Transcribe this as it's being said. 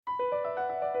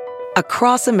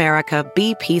Across America,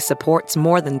 BP supports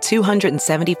more than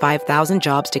 275,000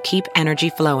 jobs to keep energy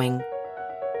flowing.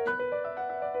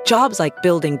 Jobs like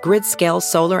building grid-scale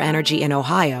solar energy in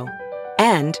Ohio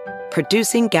and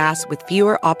producing gas with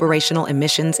fewer operational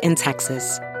emissions in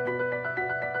Texas.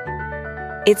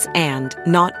 It's and,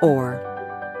 not or.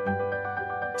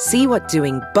 See what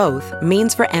doing both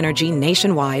means for energy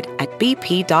nationwide at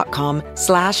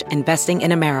bp.com/investing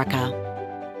in America.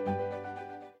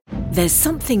 There's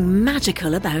something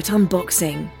magical about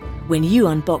unboxing. When you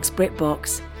unbox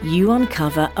BritBox, you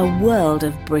uncover a world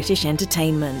of British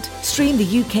entertainment. Stream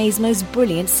the UK's most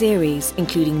brilliant series,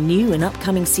 including new and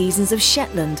upcoming seasons of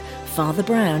Shetland, Father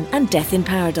Brown and Death in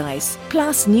Paradise.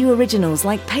 Plus new originals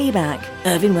like Payback,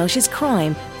 Irving Welsh's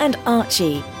Crime and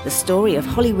Archie, the story of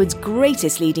Hollywood's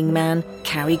greatest leading man,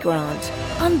 Cary Grant.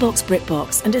 Unbox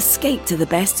BritBox and escape to the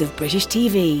best of British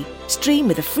TV. Stream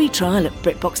with a free trial at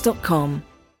BritBox.com.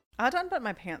 I had to unbutton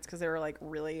my pants because they were like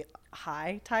really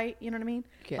high, tight. You know what I mean?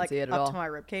 Can't like see it at up all. to my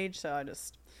rib cage. So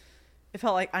it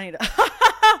felt like I need to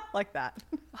like that.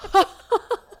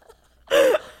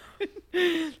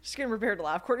 Just getting prepared to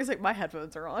laugh. Courtney's like, my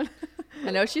headphones are on. I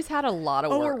know she's had a lot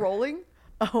of Oh, work. we're rolling.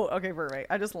 Oh, okay,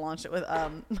 perfect. I just launched it with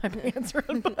my pants are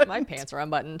unbuttoned. My pants are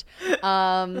unbuttoned.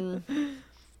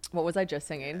 What was I just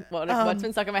singing? What's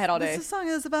been stuck in my head all day? This song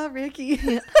is about Ricky.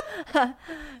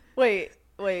 Wait.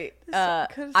 I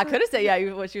could have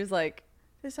said, what she was like.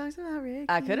 This song's about Ricky.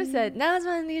 I could have said, now it's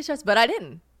one of these shows, but I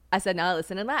didn't. I said, now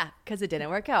listen and laugh because it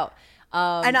didn't work out.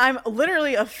 And I'm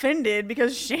literally offended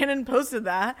because Shannon posted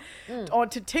that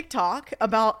onto TikTok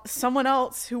about someone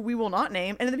else who we will not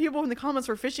name. And then the people in the comments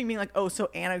were fishing, being like, oh,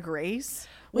 so Anna Grace?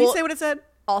 Will you say what it said?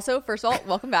 Also, first of all,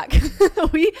 welcome back.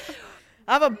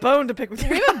 I have a bone to pick with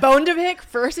you. We have a bone to pick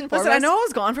first and foremost. Listen, I know I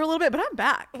was gone for a little bit, but I'm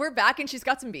back. We're back and she's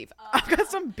got some beef. I've got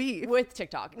some beef. With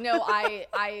TikTok. No,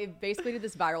 I basically did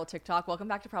this viral TikTok. Welcome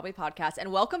back to Probably Podcast.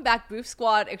 And welcome back, Boof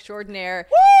Squad extraordinaire.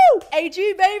 Woo!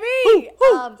 AG, baby!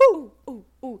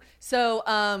 Ooh. So,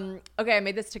 okay, I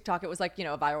made this TikTok. It was like,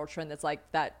 a viral trend that's like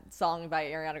that song by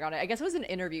Ariana Grande. I guess it was an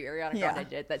interview Ariana Grande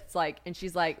did that's like, and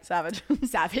she's like... Savage.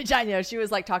 Savage, I know. She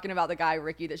was like talking about the guy,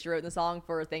 Ricky, that she wrote in the song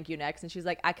for Thank You Next. And she's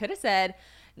like, I could have said...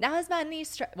 Now his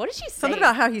money's trash. What did she say? Something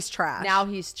about how he's trash. Now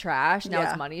he's trash. Now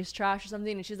Yeah. his money's trash or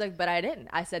something. And she's like, but I didn't.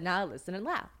 I said, now listen and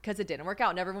laugh because it didn't work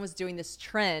out. And everyone was doing this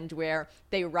trend where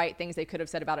they write things they could have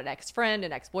said about an ex-friend,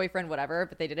 an ex-boyfriend, whatever,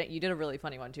 but they didn't. You did a really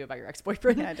funny one too about your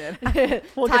ex-boyfriend. Yeah, I did.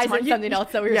 Ties in something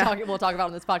else that we'll talk about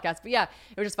on this podcast. But yeah,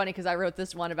 it was just funny because I wrote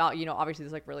this one about, obviously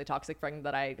this like really toxic friend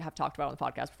that I have talked about on the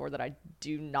podcast before that I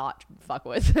do not fuck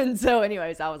with. And so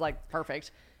anyways, I was like,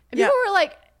 perfect. And people were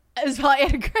like, it's probably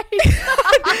Anna Grace.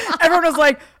 Everyone was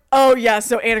like, oh yeah,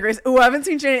 so Anna Grace. Oh, I haven't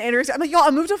seen Shannon and Anna Grace. I'm like, y'all,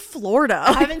 I moved to Florida.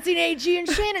 I haven't seen AG and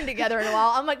Shannon together in a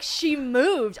while. I'm like, she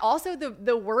moved. Also,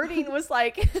 the wording was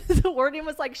like,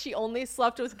 she only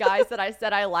slept with guys that I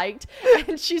said I liked,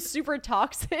 and she's super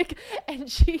toxic,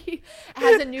 and she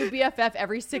has a new BFF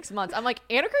every 6 months. I'm like,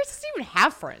 Anna Grace doesn't even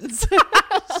have friends. No,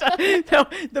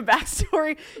 the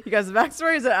backstory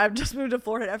is that I've just moved to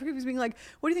Florida. Everybody's being like,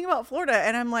 what do you think about Florida?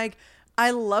 And I'm like,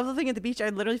 I love living at the beach. I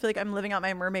literally feel like I'm living out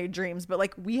my mermaid dreams. But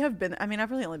like we have been, I've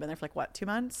really only been there for like what, 2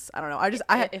 months? I don't know.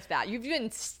 If that. You've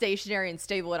been stationary and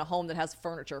stable in a home that has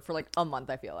furniture for like a month,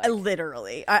 I feel like.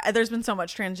 Literally. There's been so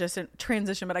much transition,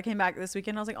 but I came back this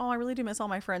weekend and I was like, oh, I really do miss all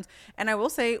my friends. And I will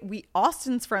say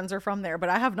Austin's friends are from there, but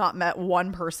I have not met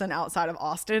one person outside of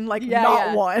Austin. Like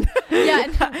not one. Yeah.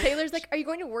 And Taylor's like, are you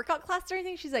going to workout class or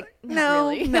anything? She's like, not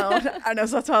really. No. I know.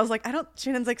 So that's why I was like,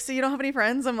 Shannon's like, so you don't have any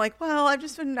friends? I'm like, well, I've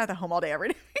just been at the home all day every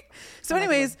day. So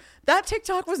anyways, that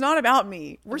TikTok was not about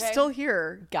me. We're still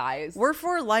here. Guys. We're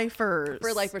for lifers.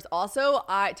 Also,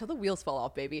 till the wheels fall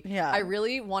off, baby. Yeah. I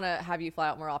really want to have you fly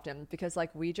out more often because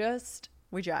like we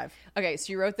jive. Okay,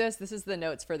 so you wrote this. This is the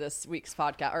notes for this week's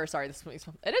podcast.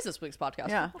 It is this week's podcast.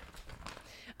 Yeah.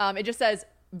 It just says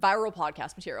viral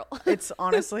podcast material. It's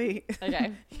honestly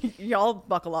okay. Y'all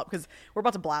buckle up because we're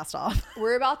about to blast off.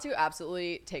 We're about to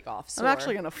absolutely take off. I'm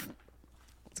actually gonna.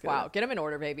 Wow, get them in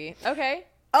order, baby. Okay.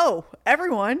 Oh,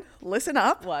 everyone, listen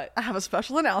up. What? I have a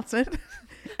special announcement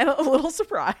and a little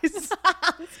surprise.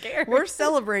 I'm scared. We're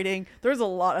celebrating. There's a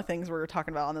lot of things we're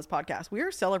talking about on this podcast. We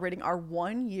are celebrating our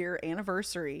 1 year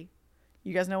anniversary.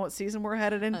 You guys know what season we're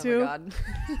headed into? Oh my God.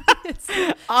 It's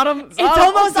autumn. It's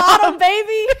almost autumn,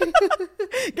 baby.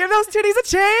 Give those titties a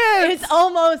chance. It's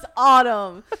almost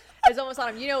autumn. It's almost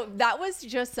autumn. That was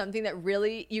just something that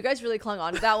you guys really clung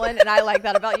on to that one. And I like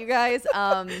that about you guys.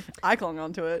 I clung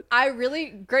on to it.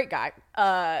 Great guy.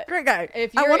 Great guy.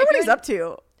 I wonder what he's up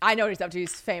to. I know what he's up to.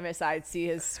 He's famous. I'd see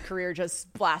his career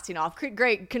just blasting off.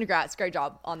 Great. Congrats. Great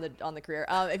job on the career.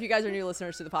 If you guys are new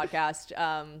listeners to the podcast,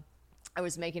 I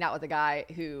was making out with a guy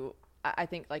who I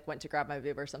think like went to grab my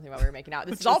boob or something while we were making out.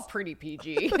 This is all pretty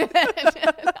PG.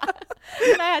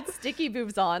 And I had sticky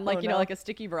boobs on, like, like a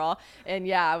sticky bra. And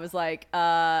yeah, I was like,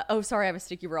 oh, sorry, I have a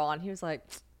sticky bra on. He was like,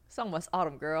 it's almost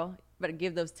autumn, girl. You better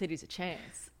give those titties a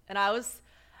chance. And I was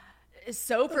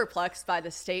so perplexed by the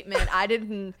statement. I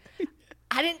didn't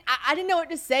know what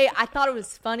to say. I thought it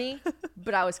was funny,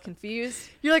 but I was confused.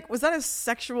 You're like, was that a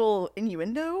sexual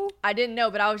innuendo? I didn't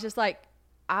know, but I was just like,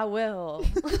 I will.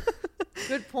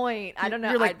 Good point. I don't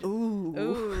know. You're like,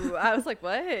 ooh. I was like,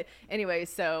 what? Anyway,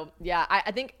 so yeah,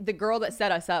 I think the girl that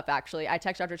set us up, actually, I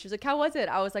texted after. She was like, how was it?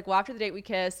 I was like, well, after the date we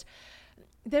kissed.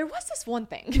 There was this one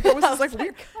thing. There was this like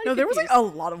weird. No, there was like a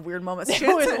lot of weird moments.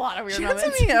 There was a lot of weird moments.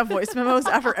 She sent me voice memos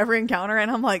after every encounter, and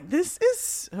I'm like, this is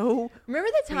so. Remember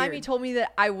the time he told me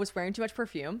that I was wearing too much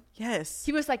perfume? Yes.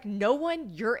 He was like, no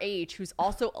one your age who's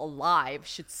also alive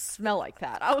should smell like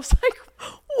that. I was like,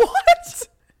 what?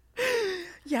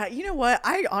 Yeah, you know what?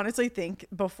 I honestly think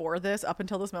before this, up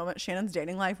until this moment, Shannon's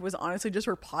dating life was honestly just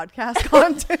her podcast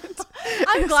content.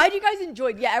 I'm glad you guys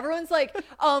enjoyed. Yeah, everyone's like, what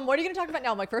are you going to talk about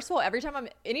now? I'm like, first of all,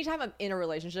 anytime I'm in a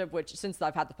relationship, which since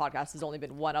I've had the podcast has only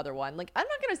been one other one, like, I'm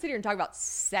not going to sit here and talk about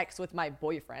sex with my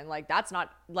boyfriend. Like, that's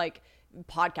not like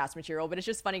podcast material, but it's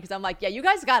just funny because I'm like, yeah, you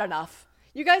guys got enough.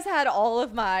 You guys had all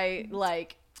of my,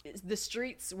 like, the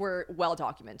streets were well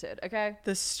documented. Okay,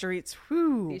 the streets,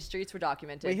 whew. These streets were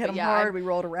documented. We hit them hard. We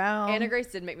rolled around. Anna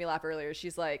Grace did make me laugh earlier.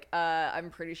 She's like,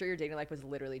 I'm pretty sure your dating life was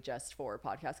literally just for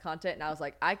podcast content, and I was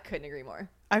like, I couldn't agree more.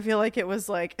 I feel like it was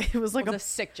like a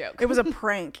sick joke. It was a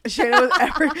prank. Shannon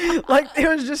was it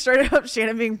was just straight up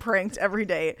Shannon being pranked every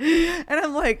day, and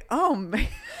I'm like, oh man.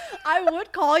 I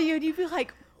would call you, and you'd be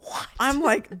like, what? I'm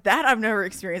like, that I've never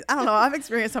experienced. I don't know. I've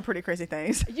experienced some pretty crazy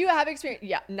things. You have experienced,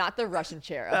 yeah, not the Russian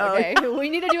chair. Okay, yeah.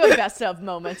 We need to do a best of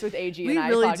moments with AG and I. We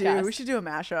really podcast. do. We should do a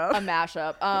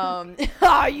mashup.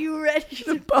 Are you ready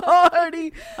to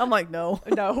party? I'm like, no,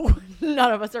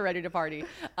 none of us are ready to party.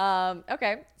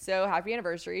 Okay, so happy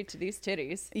anniversary to these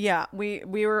titties. Yeah, we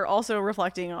were also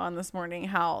reflecting on this morning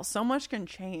how so much can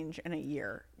change in a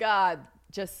year. God.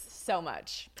 Just so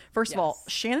much. First of all,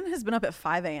 Shannon has been up at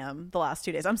 5 a.m. the last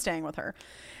 2 days. I'm staying with her.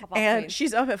 And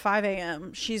she's up at 5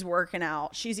 a.m. She's working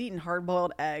out. She's eating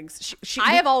hard-boiled eggs.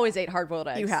 I have always ate hard-boiled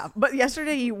eggs. You have. But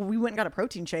yesterday we went and got a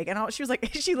protein shake. And she was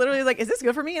like, she literally was like, is this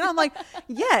good for me? And I'm like,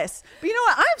 yes. But you know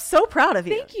what? I'm so proud of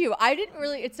you. Thank you. I didn't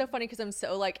really, it's so funny because I'm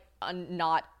so like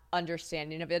not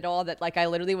understanding of it all that like I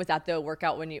literally was at the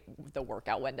workout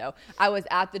window. I was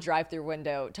at the drive-through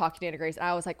window talking to Anna Grace and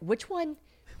I was like, which one?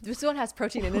 This one has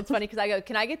protein, and it's funny because I go,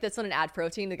 can I get this one and add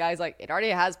protein? The guy's like, it already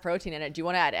has protein in it. Do you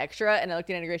want to add extra? And I looked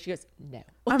at Anna Grace, she goes, no.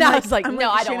 I was like, no,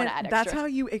 I don't want to add extra. That's how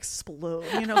you explode,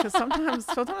 because sometimes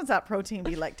that protein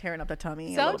be like tearing up the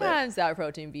tummy. Sometimes that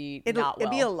protein be not well.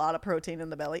 It'd be a lot of protein in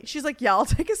the belly. She's like, yeah, I'll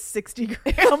take a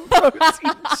 60-gram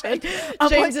protein shake.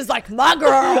 James is like, my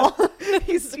girl.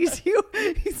 He sees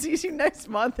you next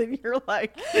month, and you're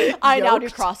like, I now do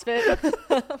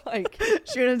CrossFit. Like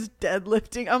Shannon's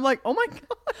deadlifting. I'm like, oh my god.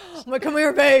 I'm like, come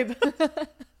here, babe.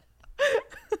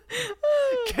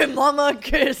 Give mama a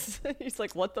kiss. He's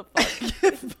like, what the fuck?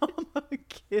 Give mama a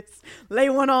kiss. Lay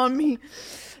one on me.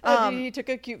 He took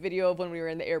a cute video of when we were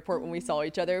in the airport when we saw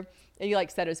each other. And he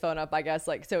like set his phone up, I guess,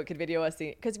 like so it could video us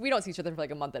because we don't see each other for like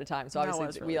a month at a time. So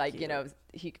obviously we like, cute.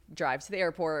 He drives to the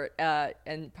airport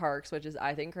and parks, which is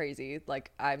I think crazy. Like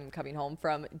I'm coming home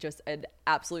from just an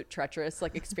absolute treacherous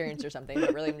like experience or something.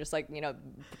 But really I'm just like,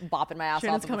 bopping my ass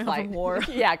Shannon's off coming of a flight. home from war.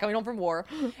 Yeah, coming home from war.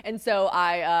 And so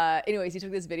anyways, he took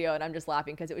this video and I'm just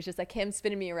laughing because it was just like him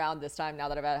spinning me around this time now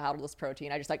that I've had all this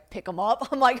protein. I just like pick him up.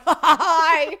 I'm like,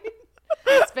 hi.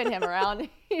 Spin him around.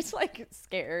 He's like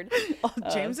scared. Oh,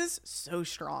 James is so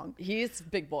strong. He's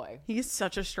big boy. He's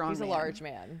such a strong man. He's a large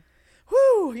man.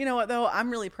 Whoo! You know what though?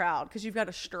 I'm really proud because you've got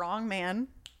a strong man.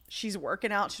 She's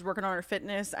working out. She's working on her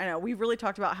fitness. I know we've really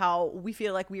talked about how we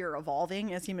feel like we are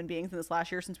evolving as human beings in this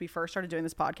last year since we first started doing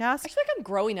this podcast. I feel like I'm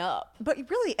growing up. But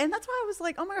really, and that's why I was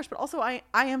like, oh my gosh, but also I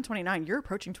am 29. You're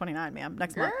approaching 29, ma'am,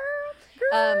 next month.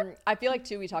 I feel like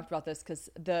too we talked about this because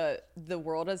the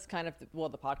world is kind of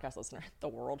the podcast listeners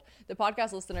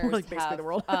like basically the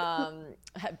world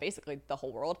basically the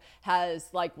whole world has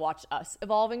like watched us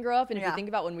evolve and grow up. And if you think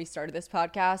about when we started this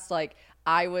podcast, like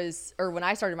when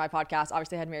I started my podcast,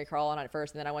 obviously I had Mary Carl on it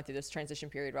first, and then I went through this transition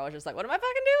period where I was just like, what am I fucking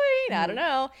doing? I don't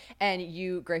know. And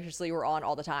you graciously were on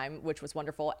all the time, which was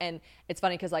wonderful. And it's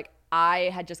funny because like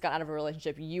I had just gotten out of a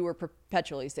relationship, you were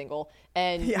perpetually single,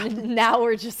 and now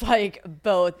we're just like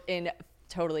both in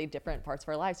totally different parts of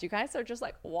our lives. You guys are just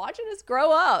like watching us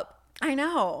grow up. I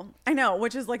know,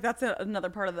 which is like that's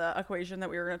another part of the equation that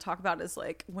we were going to talk about is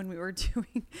like when we were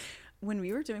doing when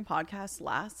we were doing podcasts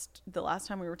the last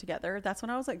time we were together, that's when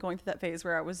I was like going through that phase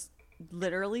where I was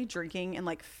literally drinking and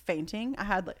like fainting. I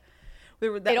had like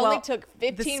it only took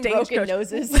 15 broken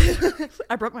noses.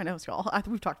 I broke my nose, y'all.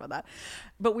 We've talked about that.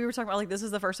 But we were talking about like, this is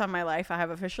the first time in my life I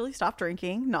have officially stopped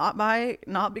drinking. Not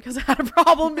because I had a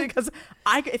problem, because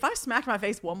if I smacked my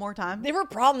face one more time. There were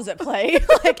problems at play.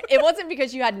 Like, it wasn't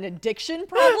because you had an addiction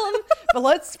problem, but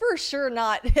let's for sure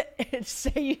not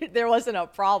say there wasn't a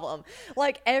problem.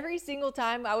 Like, every single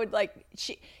time I would like,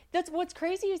 that's what's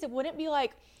crazy is it wouldn't be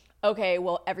like, okay,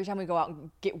 well, every time we go out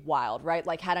and get wild, right?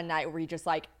 Like, had a night where you just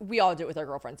like, we all do it with our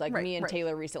girlfriends. Like, me and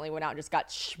Taylor recently went out and just got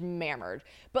schmammered.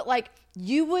 But like,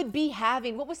 you would be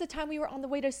having, what was the time we were on the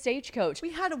way to Stagecoach?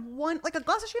 We had a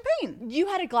glass of champagne. You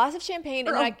had a glass of champagne,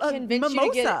 and I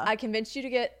convinced you to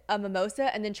get a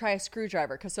mimosa and then try a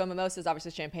screwdriver. Because so a mimosa is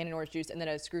obviously champagne and orange juice, and then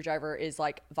a screwdriver is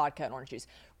like vodka and orange juice,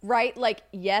 right? Like,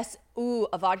 yes,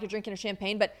 a vodka drink and a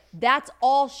champagne, but that's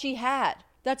all she had.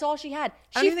 That's all she had.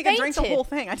 I don't even think I drank the whole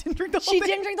thing. I didn't drink the whole thing. She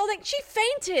didn't drink the whole thing. She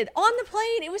fainted on the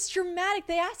plane. It was dramatic.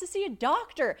 They asked to see a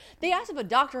doctor. They asked if a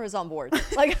doctor was on board.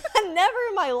 Like, never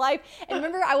in my life. And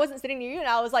remember, I wasn't sitting near you, and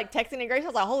I was like texting Grace. I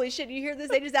was like, holy shit, do you hear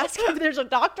this? They just asked if there's a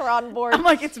doctor on board. I'm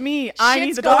like, it's me. I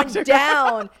need the doctor. Going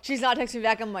down. She's not texting me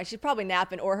back. I'm like, she's probably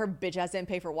napping, or her bitch ass didn't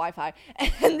pay for Wi-Fi.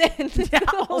 And then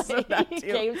the lady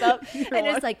came up and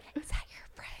it's like, is that your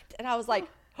friend? And I was like,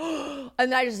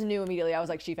 and I just knew immediately. I was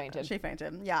like, she fainted.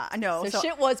 Yeah, I know. So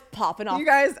shit was popping off. You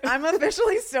guys, I'm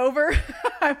officially sober.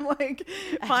 I'm like,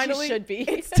 finally. Should be.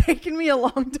 It's taken me a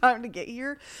long time to get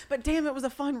here, but damn, it was a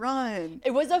fun run.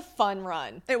 It was a fun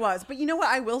run. It was. But you know what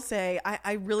I will say?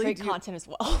 I really great content as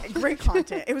well. Great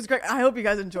content. It was great. I hope you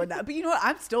guys enjoyed that. But you know what?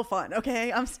 I'm still fun.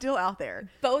 Okay, I'm still out there.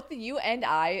 Both you and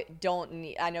I don't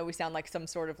need. I know we sound like some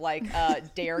sort of like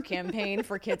dare campaign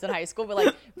for kids in high school, but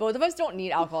like both of us don't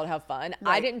need alcohol to have fun.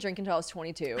 Right. I didn't drink until I was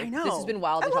 22. I know. This has been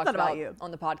wild to talk about you on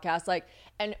the podcast. Like,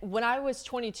 and when I was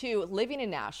 22, living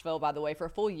in Nashville, by the way, for a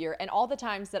full year, and all the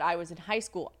times that I was in high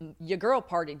school, your girl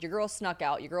partied, your girl snuck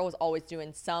out, your girl was always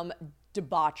doing some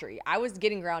debauchery. I was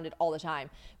getting grounded all the time,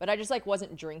 but I just like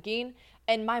wasn't drinking.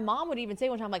 And my mom would even say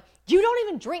one time, like, you don't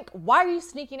even drink. Why are you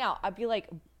sneaking out? I'd be like,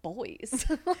 boys.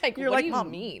 Like, You're what like, do you Mom,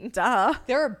 mean? Duh.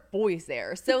 There are boys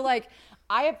there. So like,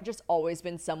 I have just always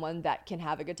been someone that can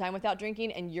have a good time without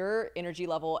drinking, and your energy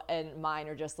level and mine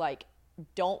are just like,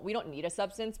 we don't need a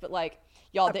substance, but like,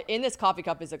 y'all, in this coffee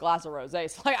cup is a glass of rosé.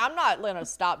 So like, I'm not gonna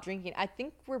stop drinking. I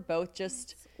think we're both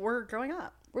we're growing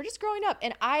up. We're just growing up.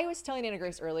 And I was telling Anna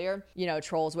Grace earlier,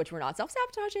 trolls, which we're not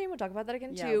self-sabotaging. We'll talk about that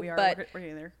again too. We are. But we're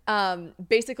getting there.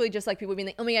 Basically just like people being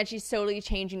like, oh my God, she's totally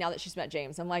changing now that she's met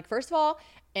James. I'm like, first of all,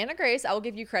 Anna Grace, I will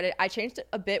give you credit. I changed it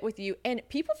a bit with you. And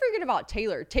people forget about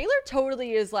Taylor. Taylor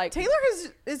totally is like. Taylor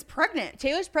is pregnant.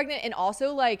 Taylor's pregnant. And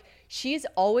also like, she's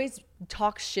always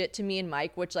talks shit to me and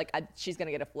Mike, which like she's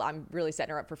going to get I'm really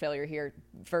setting her up for failure here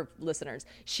for listeners.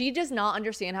 She does not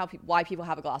understand why people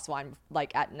have a glass of wine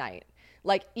like at night.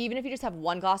 Like, even if you just have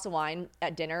one glass of wine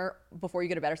at dinner before you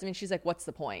go to bed or something, she's like, what's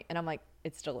the point? And I'm like,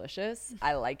 it's delicious.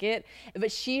 I like it.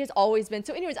 But she has always been.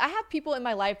 So anyways, I have people in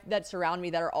my life that surround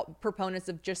me that are all proponents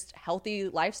of just healthy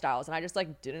lifestyles. And I just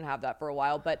like didn't have that for a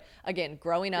while. But again,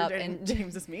 growing up and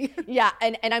James is me. Yeah.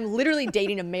 And I'm literally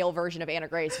dating a male version of Anna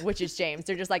Grace, which is James.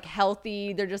 They're just like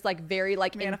healthy. They're just like very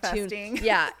like manifesting. In tune.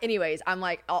 Yeah. Anyways, I'm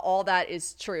like, all that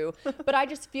is true. But I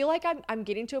just feel like I'm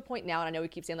getting to a point now, and I know we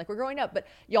keep saying like we're growing up, but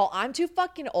y'all, I'm too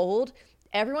fucking old.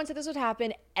 Everyone said this would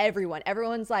happen.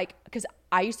 Everyone's like, because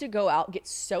I used to go out, get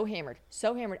so hammered.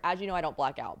 As you know, I don't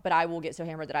black out, but I will get so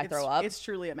hammered that I throw up. It's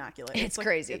truly immaculate. It's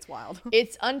crazy. It's wild.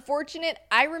 It's unfortunate.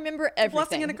 I remember everything. It's a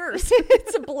blessing and a curse.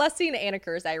 It's a blessing and a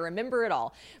curse. I remember it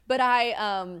all. But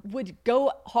I would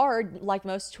go hard like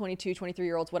most 22,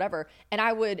 23-year-olds, whatever. And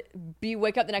I would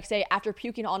wake up the next day after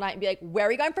puking all night and be like, where are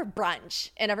we going for brunch?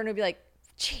 And everyone would be like,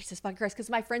 Jesus fucking Christ. Because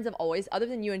my friends have always, other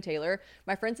than you and Taylor,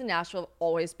 my friends in Nashville have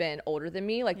always been older than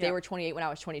me. Like, they were 28 when I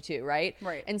was 22, right?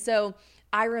 Right. And so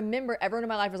I remember everyone in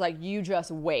my life was like, you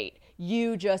just wait.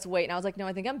 And I was like, no,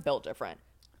 I think I'm built different.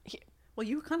 Well,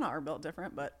 you kind of are built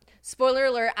different, but. Spoiler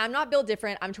alert, I'm not built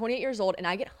different. I'm 28 years old, and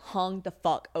I get hung the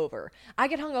fuck over.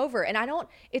 And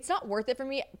it's not worth it for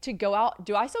me to go out.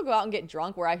 Do I still go out and get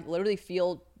drunk where I literally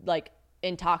feel like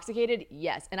intoxicated?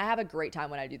 Yes. And I have a great time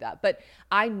when I do that. But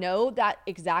I know that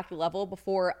exact level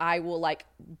before I will like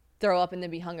throw up and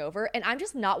then be hungover. And I'm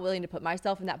just not willing to put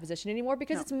myself in that position anymore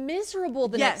because it's miserable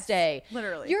the next day.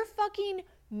 Literally. You're fucking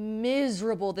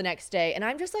miserable the next day. And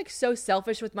I'm just like so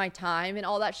selfish with my time and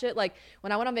all that shit. Like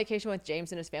when I went on vacation with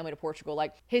James and his family to Portugal,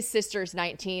 like his sister's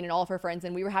 19 and all of her friends,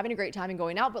 and we were having a great time and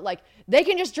going out, but like they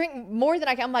can just drink more than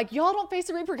I can. I'm like, y'all don't face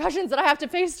the repercussions that I have to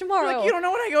face tomorrow. Like, you don't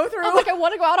know what I go through. I'm like, I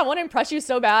want to go out. I want to impress you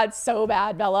so bad,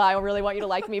 Bella. I really want you to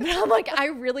like me. But I'm like, I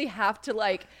really have to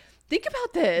like think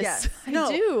about this. Yes. I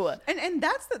do. And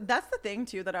that's the thing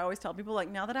too that I always tell people, like,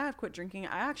 now that I have quit drinking,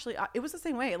 it was the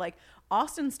same way. Like,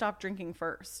 Austin stopped drinking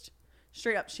first.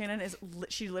 Straight up, Shannon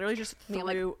she literally just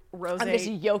threw rosé. I'm just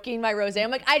yoking my rosé. I'm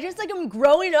like, I just like I'm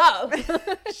growing up.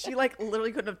 She like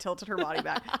literally couldn't have tilted her body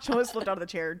back. She almost flipped out of the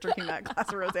chair drinking that glass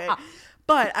of rosé.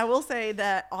 But I will say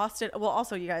that Austin, well,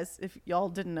 also you guys, if y'all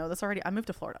didn't know this already, I moved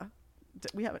to Florida.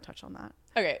 We haven't touched on that.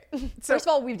 Okay. First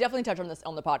of all, we've definitely touched on this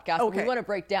on the podcast. Okay. But we want to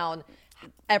break down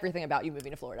everything about you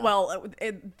moving to Florida. Well,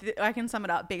 I can sum it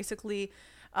up. Basically,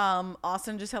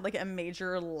 Austin just had like a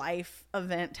major life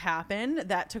event happen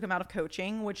that took him out of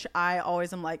coaching, which I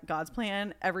always am like, God's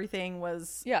plan. Everything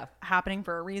was happening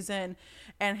for a reason.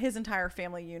 And his entire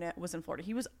family unit was in Florida.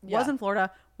 He was in Florida,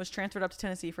 was transferred up to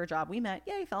Tennessee for a job. We met,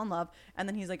 fell in love. And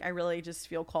then he's like, I really just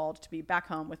feel called to be back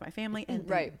home with my family. And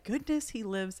thank goodness he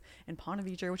lives in Ponte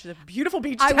Vedra, which is a beautiful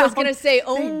beach town. I was going to say,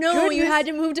 you had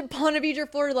to move to Ponte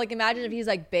Vedra, Florida. Like, imagine if he's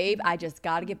like, babe, I just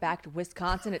got to get back to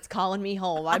Wisconsin. It's calling me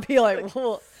home. I'd be like,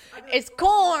 well, it's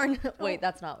corn. Wait,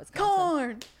 that's not Wisconsin.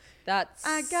 Corn. That's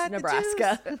I got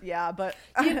Nebraska. The juice. Yeah, but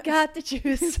you got the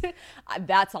juice.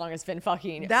 That song has been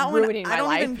fucking that ruining one, my life.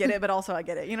 I don't even get it, but also I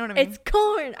get it. You know what I mean? It's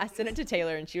corn. I sent it to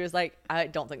Taylor, and she was like, "I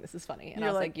don't think this is funny." And I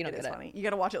was like, "You don't get it. Funny. You got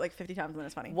to watch it like 50 times, and then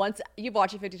it's funny. Once you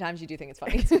watch it 50 times, you do think it's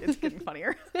funny. It's getting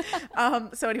funnier.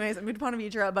 So, anyways, I moved to Ponte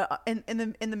Vedra, but in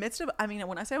the midst of, I mean,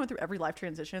 when I say I went through every life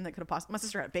transition that could have possibly, my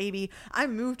sister had a baby. I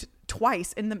moved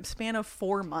twice in the span of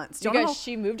 4 months. Do you know how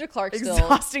she moved to Clarksville.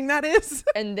 Exhausting that is.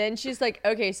 And then she's like,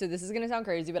 "Okay, so this is gonna sound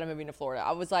crazy, but I'm moving to Florida."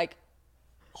 I was like,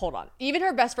 hold on. Even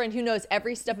her best friend who knows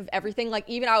every step of everything, like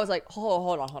even I was like,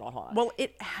 hold on. Well,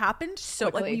 it happened so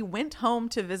quickly. Like we went home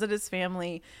to visit his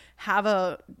family, have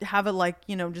a like,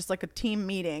 you know, just like a team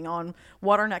meeting on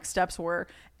what our next steps were.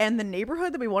 And the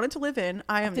neighborhood that we wanted to live in,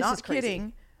 I am not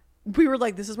kidding. We were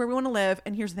like, this is where we want to live.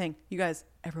 And here's the thing, you guys,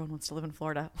 everyone wants to live in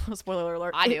Florida. Spoiler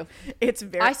alert. I do. It's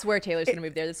very. I swear Taylor's going to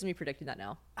move there. This is me predicting that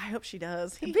now. I hope she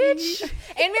does. Bitch.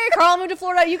 And Mary Carl moved to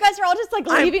Florida. You guys are all just like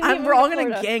leaving me. We're all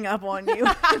going to gang up on you.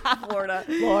 Florida.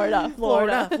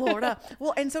 Florida.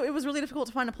 Well, and so it was really difficult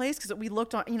to find a place because we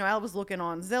looked on, you know, I was looking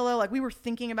on Zillow. Like we were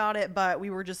thinking about it, but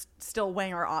we were just still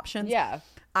weighing our options. Yeah.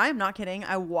 I am not kidding.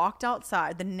 I walked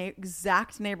outside the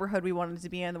exact neighborhood we wanted to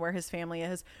be in, where his family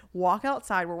is. Walk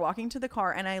outside. We're walking to the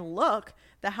car, and I look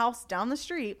the house down the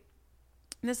street.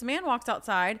 And this man walks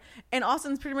outside, and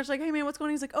Austin's pretty much like, hey man, what's going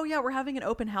on? He's like, oh yeah, we're having an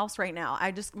open house right now.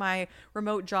 My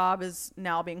remote job is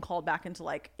now being called back into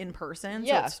like in person.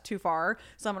 So it's too far.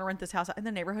 So I'm going to rent this house out. In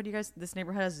the neighborhood, you guys, this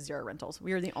neighborhood has 0 rentals.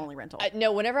 We are the only rental.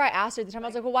 No, whenever I asked her at the time, I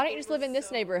was like, well, why don't you just live in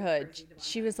this neighborhood?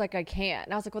 She was like, I can't.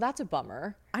 And I was like, well, that's a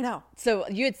bummer. I know. So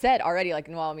you had said already, like,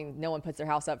 well, I mean, no one puts their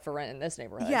house up for rent in this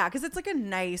neighborhood. Yeah, because it's like a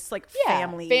nice, like,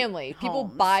 family. People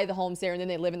homes. buy the homes there, and then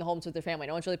they live in the homes with their family.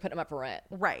 No one's really putting them up for rent.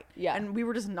 Right. Yeah. And we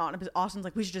were just not. Austin's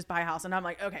like, we should just buy a house, and I'm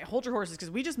like, okay, hold your horses, because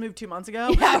we just moved 2 months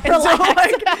ago. Yeah, and so,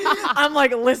 like, I'm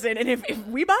like, listen, and if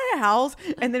we buy a house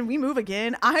and then we move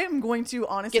again, I am going to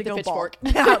honestly get the pitchfork.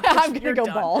 Yeah, I'm gonna go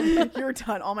bald. You're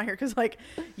done. All my hair, because like,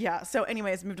 yeah. So,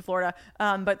 anyways, moved to Florida.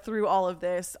 But through all of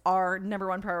this, our number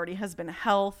one priority has been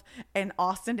health, and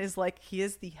Austin is like, he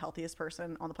is the healthiest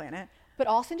person on the planet. But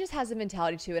Austin just has a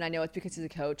mentality too, and I know it's because he's a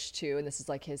coach too, and this is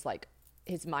like his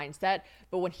mindset.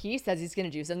 But when he says he's gonna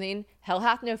do something, hell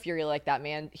hath no fury like that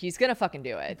man. He's gonna fucking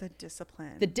do it. The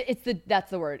discipline. That's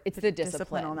the word. It's the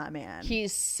discipline on that man.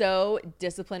 He's so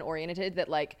discipline oriented that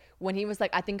like when he was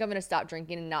like, I think I'm gonna stop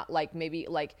drinking and not like maybe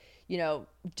like, you know,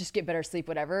 just get better sleep,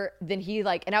 whatever. Then he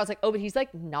like, and I was like, oh, but he's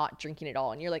like not drinking at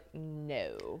all. And you're like,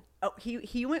 no. Oh,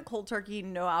 he went cold turkey,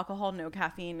 no alcohol, no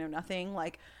caffeine, no nothing.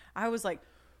 Like I was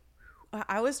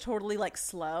totally like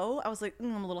slow. I was like,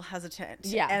 I'm a little hesitant.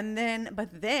 Yeah.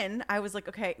 But then I was like,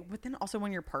 okay. But then also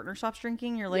when your partner stops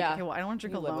drinking, you're like, okay, well, I don't want to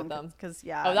drink alone with them. Because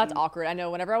yeah. Oh, that's awkward. I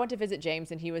know. Whenever I went to visit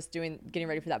James and he was getting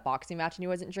ready for that boxing match and he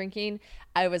wasn't drinking,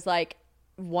 I was like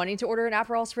wanting to order an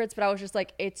Aperol Spritz, but I was just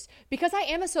like, it's because I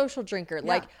am a social drinker. Yeah.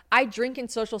 Like I drink in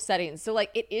social settings. So like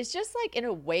it is just like in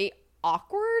a way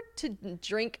awkward to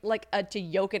drink like to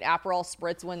yoke an Aperol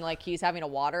spritz when like he's having a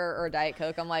water or a Diet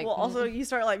Coke. I'm like, well, also you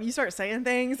start saying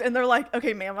things and they're like,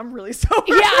 okay, ma'am, I'm really sober.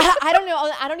 yeah, I don't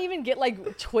know. I don't even get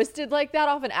like twisted like that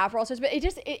off an Aperol spritz, but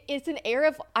it's an air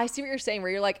of, I see what you're saying,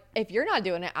 where you're like, if you're not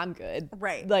doing it, I'm good.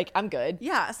 Right. Like I'm good.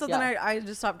 Yeah. So then I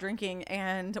just stopped drinking,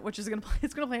 and which is gonna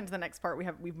play into the next part.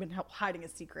 We've been hiding a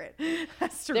secret.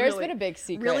 There's been a big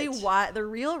secret. Really, why the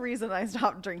real reason I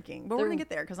stopped drinking, but we're gonna get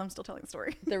there because I'm still telling the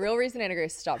story. The real reason Anna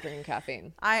Grace stopped drinking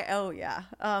caffeine.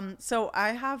 So I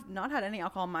have not had any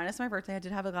alcohol minus my birthday. I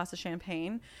did have a glass of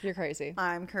champagne. You're crazy.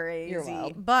 I'm crazy. You're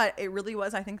wild. But it really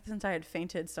was, I think since I had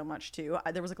fainted so much too,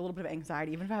 there was like a little bit of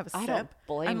anxiety. Even if I have a sip, don't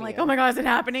blame I'm like, you. oh my God, is it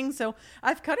happening? So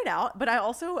I've cut it out. But I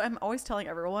also am always telling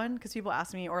everyone, because people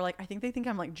ask me, or like I think they think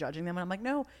I'm like judging them, and I'm like,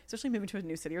 no, especially moving to a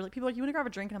new city, or like people are like, you want to grab a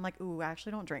drink? And I'm like, ooh, I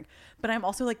actually don't drink. But I'm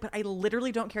also like, but I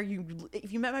literally don't care.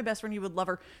 If you met my best friend, you would love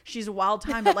her. She's a wild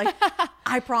time, but like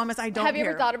I promise I don't care. Have you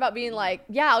ever thought about being like,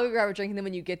 yeah, I'll go grab a drink, and then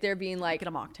when you get there being like, get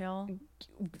a mocktail?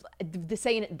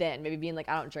 Saying it then, maybe being like,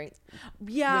 I don't drink.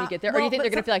 Yeah. When you get there, or do you think they're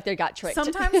gonna feel like they got tricked?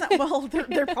 Sometimes, well,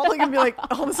 they're probably gonna be like,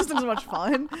 oh, this isn't as much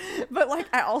fun. But like,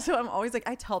 I'm always like,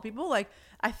 I tell people like,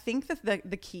 I think that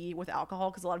the key with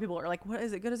alcohol, because a lot of people are like, what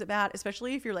is it good, is it bad?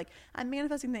 Especially if you're like, I'm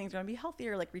manifesting things, I'm gonna be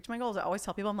healthier, like reach my goals. I always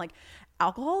tell people, I'm like,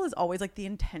 alcohol is always like the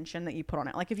intention that you put on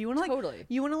it. Like if you want to like, totally.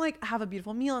 you want to like have a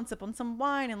beautiful meal and sip on some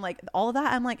wine and like all of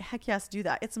that, I'm like, heck yes, do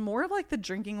that. It's more of like the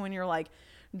drinking when you're like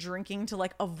drinking to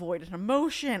like avoid an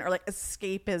emotion or like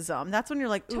escapism. That's when you're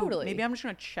like, ooh, totally. maybe I'm just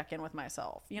gonna check in with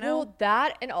myself, you know? Well,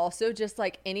 that, and also just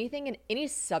like anything and any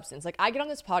substance. Like I get on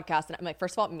this podcast and I'm like,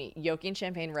 first of all, me yoking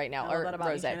champagne right now, I love or that about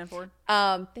you, rosé. Shannon Ford.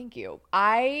 Thank you.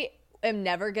 I am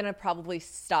never gonna probably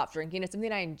stop drinking. It's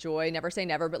something I enjoy. Never say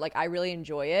never, but like I really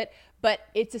enjoy it. But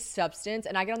it's a substance,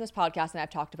 and I get on this podcast and I've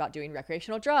talked about doing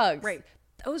recreational drugs. Right.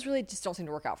 Those really just don't seem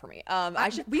to work out for me. Shannon and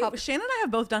I have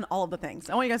both done all of the things.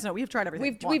 I want you guys to know we've tried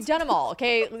everything. We've done them all.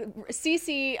 Okay,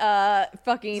 CC,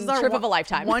 fucking trip of a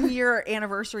lifetime. 1 year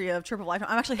anniversary of trip of a lifetime.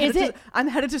 I'm actually headed I'm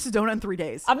headed to Sedona in 3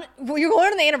 days. Well, you're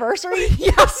going on the anniversary?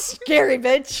 Yeah, scary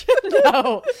bitch.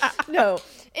 No.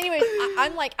 Anyways,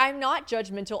 I'm not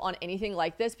judgmental on anything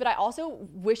like this, but I also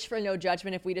wish for no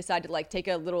judgment if we decide to like take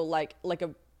a little like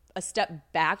a step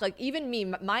back. Like even me,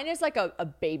 mine is like a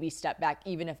baby step back.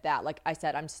 Even if that, like I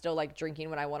said, I'm still like drinking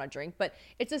when I want to drink, but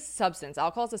it's a substance.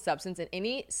 Alcohol is a substance, and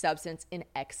any substance in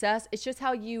excess, it's just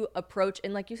how you approach,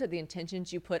 and like you said, the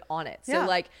intentions you put on it. So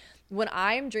like when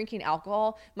I'm drinking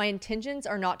alcohol, my intentions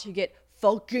are not to get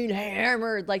fucking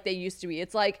hammered like they used to be.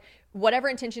 It's like whatever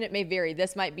intention it may vary.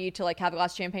 This might be to like have a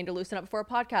glass of champagne to loosen up before a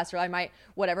podcast, or I might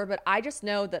whatever. But I just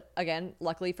know that, again,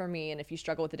 luckily for me, and if you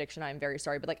struggle with addiction, I'm very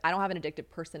sorry, but like I don't have an addictive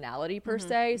personality per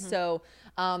se. So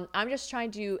I'm just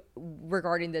trying to,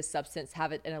 regarding this substance,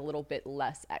 have it in a little bit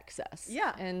less excess.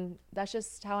 Yeah. And that's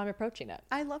just how I'm approaching it.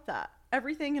 I love that.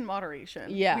 Everything in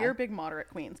moderation. Yeah. We are big moderate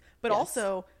queens. But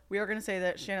also, we are going to say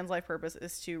that Shannon's life purpose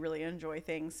is to really enjoy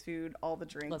things, food, all the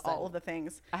drink, all of the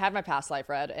things. I had my past life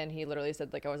read, and he literally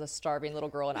said like I was a starving little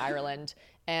girl in Ireland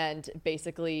and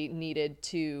basically needed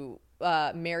to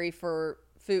marry for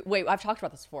food. Wait, I've talked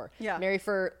about this before. Yeah. Marry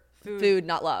for food,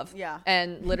 not love. Yeah.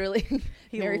 And literally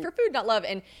marry for food, not love.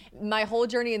 And my whole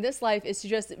journey in this life is to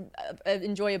just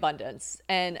enjoy abundance.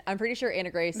 And I'm pretty sure Anna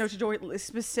Grace. No, to enjoy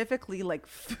specifically like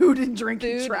food and drink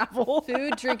and travel.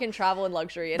 Food, drink, and travel and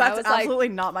luxury. And that's I was absolutely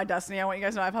not my destiny. I want you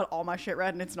guys to know I've had all my shit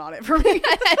read and it's not it for me.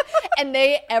 And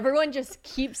everyone just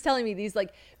keeps telling me these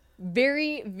like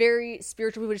very, very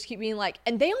spiritual people just keep being like,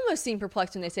 and they almost seem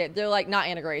perplexed when they say it. They're like, not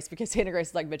Anna Grace, because Anna Grace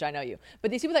is like, bitch, I know you. But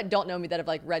these people that don't know me, that have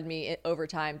like read me over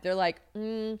time, they're like,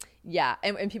 yeah.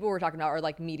 And people we're talking about are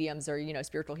like mediums or, you know,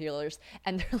 spiritual healers.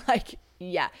 And they're like,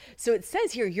 yeah. So it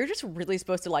says here, you're just really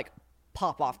supposed to like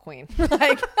pop off, queen.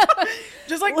 Like,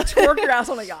 just like twerk your ass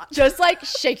on a yacht. Just like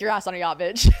shake your ass on a yacht,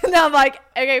 bitch. And I'm like,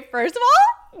 okay, first of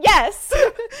all, yes.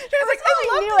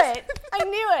 I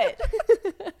knew it.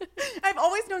 I've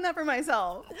always known that for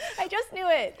myself. I just knew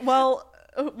it. Well,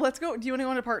 let's go. Do you want to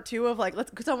go into part 2 of like,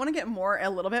 because I want to get a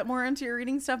little bit more into your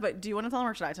reading stuff, but do you want to tell him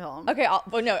or should I tell him? Okay.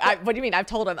 What do you mean? I've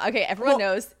told him. Okay. Everyone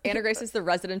knows Anna Grace is the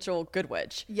residential good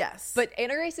witch. Yes. But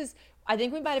Anna Grace is, I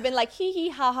think we might have been like hee hee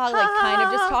ha ha, like kind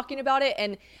of just talking about it.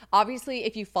 And obviously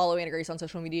if you follow Anna Grace on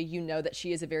social media, you know that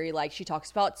she is a very like, she talks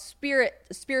about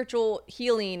spiritual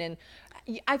healing, and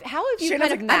how have you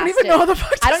kind of masked I don't even know how the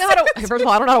fuck I don't know how to, first of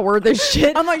all, I don't know how to word this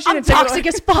shit. I'm like, I'm toxic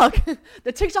as fuck.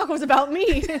 The TikTok was about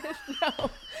me. No.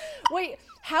 Wait,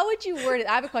 how would you word it?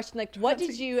 I have a question. Like, what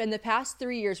did you, in the past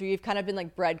 3 years where you've kind of been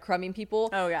like breadcrumbing people?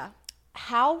 Oh, yeah.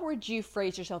 how would you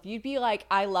phrase yourself? You'd be like,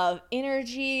 I love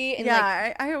energy. And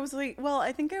I was like, well,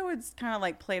 I think I would kind of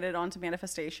like played it onto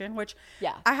manifestation, which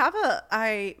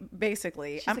I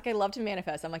basically, she's like, I love to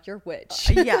manifest. I'm like, you're a witch.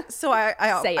 Yeah. So I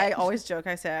It. always joke.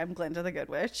 I say I'm Glinda the Good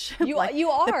Witch. You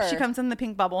are. She comes in the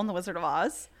pink bubble in the Wizard of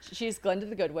Oz. She's Glinda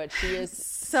the Good Witch. She is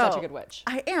such a good witch.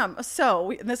 I am.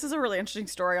 So this is a really interesting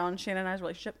story on Shannon and I's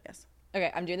relationship. Yes. Okay,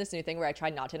 I'm doing this new thing where I try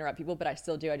not to interrupt people, but I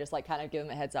still do. I just like kind of give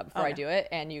them a heads up before I do it.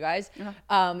 And you guys,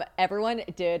 everyone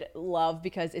did love,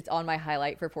 because it's on my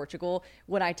highlight for Portugal,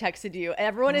 when I texted you.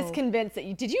 Everyone is convinced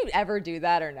that did you ever do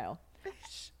that or no?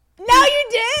 No, you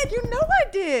did. You know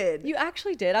I did. You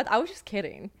actually did. I was just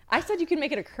kidding. I said you could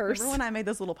make it a curse. Remember when I made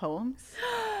those little poems?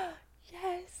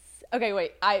 Yes. Okay,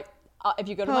 wait. If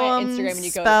you go to Poems, my Instagram and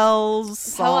you go spells,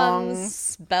 songs, poems,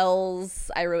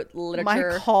 spells, I wrote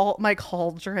literature. my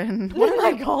cauldron. What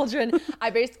my cauldron?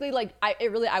 I basically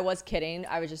I was kidding.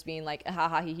 I was just being like, ha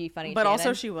ha he funny. But Shannon.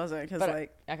 also she wasn't, because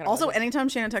like also wasn't. anytime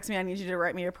Shannon texts me, I need you to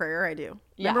write me a prayer. I do.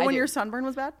 Yeah, Remember I when do. your sunburn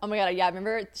was bad? Oh my god, yeah.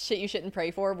 Remember shit you shouldn't pray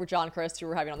for with John Chris, who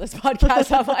we're having on this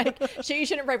podcast. I'm like, shit you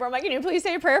shouldn't pray for. I'm like, can you please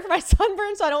say a prayer for my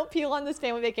sunburn so I don't peel on this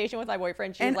family vacation with my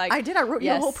boyfriend? She was like, I did. I wrote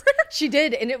you a whole prayer. She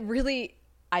did, and it really.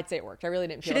 I'd say it worked. I really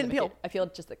didn't peel. She didn't peel. I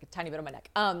peeled just like a tiny bit on my neck.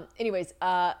 Anyways,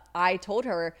 I told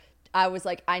her, I was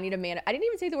like, I need a man. I didn't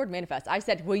even say the word manifest. I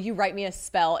said, will you write me a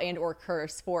spell and or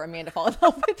curse for a man to fall in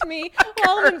love with me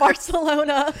while I'm in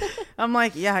Barcelona? I'm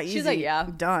like, yeah, easy. She's like, yeah.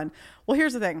 Done. Well,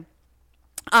 here's the thing.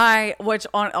 Which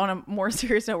on a more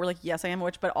serious note, we're like, yes, I am a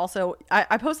witch, but also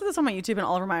I posted this on my YouTube and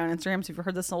all over my own Instagram. So if you've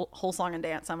heard this whole song and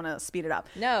dance, I'm going to speed it up.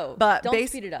 No, but don't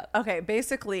speed it up. Okay.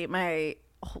 Basically my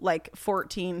like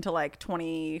 14 to like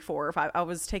 24 or 5, I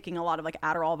was taking a lot of like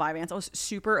Adderall, Vyvanse. I was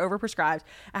super overprescribed.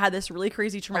 I had this really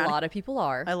crazy traumatic. A lot of people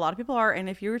are. And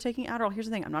if you're taking Adderall, here's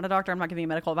the thing. I'm not a doctor. I'm not giving you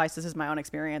medical advice. This is my own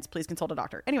experience. Please consult a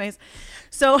doctor. Anyways,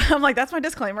 so I'm like, that's my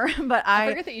disclaimer. But I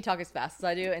forget that you talk as fast as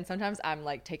I do, and sometimes I'm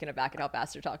like taken aback at how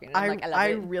fast you're talking. And I'm like, I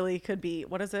love it. Really could be.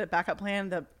 What is it? Backup plan?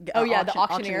 The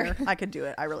auctioneer. I could do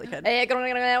it. I really could.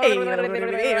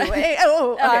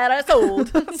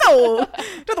 Sold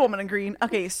to the woman in green.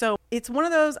 Okay, so it's one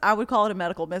of those, I would call it a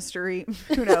medical mystery.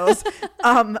 Who knows?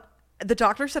 The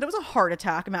doctor said it was a heart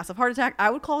attack, a massive heart attack.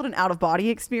 I would call it an out-of-body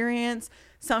experience.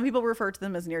 Some people refer to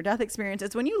them as near-death experience.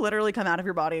 It's when you literally come out of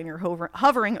your body and you're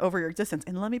hovering over your existence.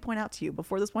 And let me point out to you,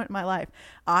 before this point in my life,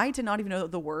 I did not even know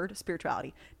the word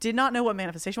spirituality. Did not know what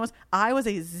manifestation was. I was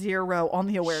a 0 on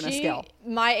the awareness scale.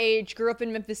 My age, grew up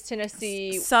in Memphis,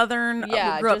 Tennessee. Southern,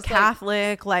 grew up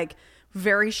Catholic, like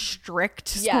very strict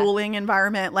schooling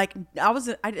environment. Like I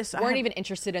weren't even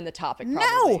interested in the topic.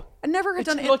 Probably. No, I never had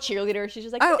done it. Little cheerleader. She's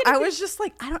just like, I was just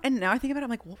like, and now I think about it, I'm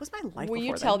like, what was my life? Will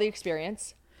you then? tell the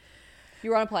experience?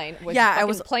 You were on a plane. I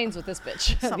was planes with this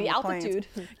bitch. The altitude.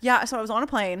 Planes. Yeah, so I was on a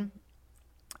plane.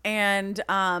 And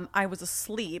I was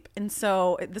asleep, and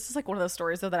so this is like one of those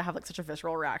stories though that I have like such a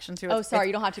visceral reaction to.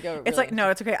 You don't have to go. Really. It's like,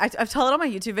 no, it's okay. I've tell it on my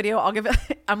YouTube video. I'll give it.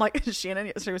 I'm like, Shannon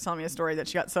yesterday was telling me a story that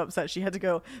she got so upset she had to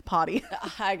go potty.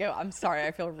 I go, I'm sorry, I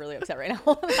feel really upset right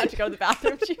now. I have to go to the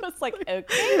bathroom. She was like,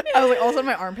 okay. I was like, all of a sudden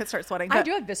my armpits start sweating. I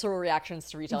do have visceral reactions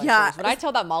to retelling stories. When I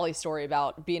tell that Molly story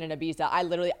about being in Ibiza,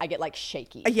 I get like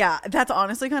shaky. Yeah, that's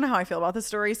honestly kind of how I feel about this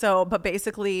story. So, but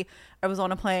basically, I was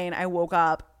on a plane. I woke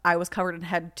up. I was covered in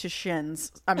head to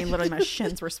shins. I mean, literally my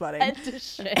shins were sweating. Head to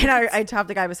shins. And I tapped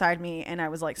the guy beside me and I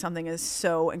was like, something is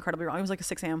so incredibly wrong. It was like a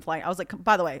 6 a.m. flight. I was like,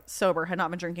 by the way, sober, had not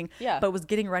been drinking, but was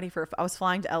getting ready I was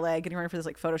flying to LA, getting ready for this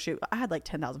like photo shoot. I had like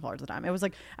 10,000 followers at the time. It was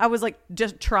like, I was like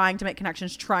just trying to make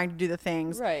connections, trying to do the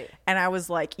things. Right. And I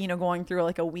was like, going through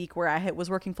like a week where I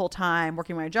was working full time,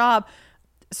 working my job,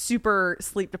 super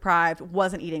sleep deprived,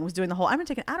 wasn't eating, was doing the whole I'm gonna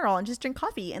take an Adderall and just drink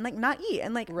coffee and like not eat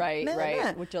and like right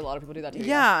which a lot of people do that too.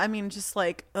 Yeah, I mean, just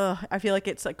like I feel like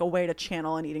it's like a way to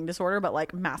channel an eating disorder, but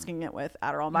like masking it with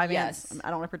Adderall and Vyvanse. Yes. I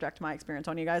don't want to project my experience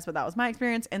on you guys, but that was my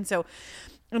experience. And so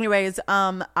anyways,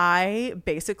 I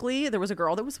basically, there was a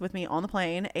girl that was with me on the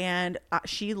plane and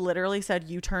she literally said,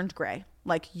 you turned gray.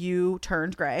 Like you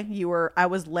turned gray. I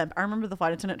was limp. I remember the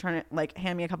flight attendant trying to like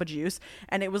hand me a cup of juice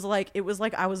and it was like I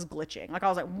was glitching. Like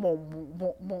I was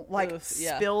like,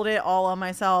 spilled it all on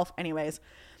myself. Anyways,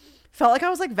 felt like I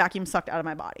was like vacuum sucked out of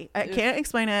my body. I can't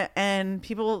explain it. And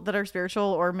people that are spiritual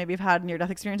or maybe have had near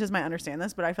death experiences might understand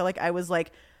this, but I feel like I was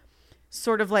like,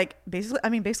 sort of like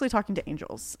basically talking to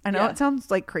angels. I know it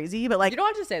sounds like crazy, but like you don't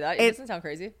have to say that. It doesn't sound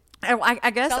crazy. I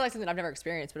guess it sounds like something I've never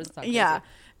experienced, but it doesn't sound crazy. Yeah.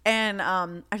 And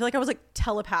I feel like I was like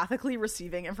telepathically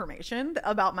receiving information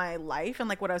about my life and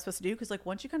like what I was supposed to do. Cause like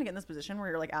once you kind of get in this position where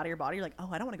you're like out of your body, you're like, oh,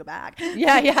 I don't want to go back.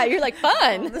 Yeah. You're like,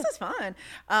 fun. Oh, this is fun.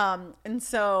 And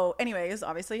so anyways,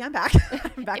 obviously I'm back.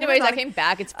 I'm back. Anyways, I came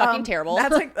back. It's fucking terrible.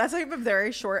 That's like a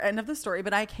very short end of the story,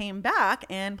 but I came back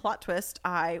and plot twist,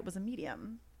 I was a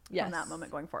medium. From that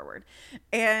moment going forward.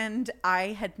 And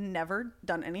I had never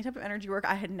done any type of energy work.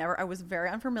 I was very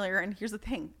unfamiliar. And here's the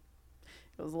thing.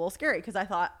 It was a little scary because I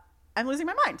thought, I'm losing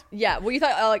my mind. Yeah. Well, you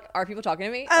thought, like, are people talking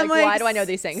to me? Like, why do I know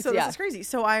these things? So this is crazy.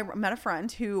 So I met a friend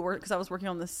because I was working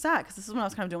on this set, because this is when I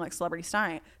was kind of doing like celebrity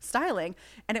styling.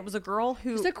 And it was a girl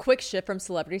who... Just a quick shift from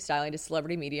celebrity styling to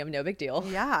celebrity medium. No big deal.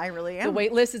 Yeah, I really am. The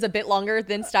wait list is a bit longer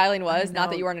than styling was. Not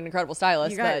that you aren't an incredible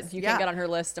stylist, but you can't get on her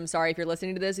list. I'm sorry if you're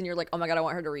listening to this and you're like, oh my God, I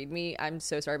want her to read me. I'm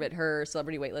so sorry, but her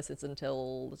celebrity wait list is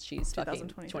until she's fucking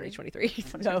 2023.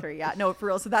 2023, yeah. No, for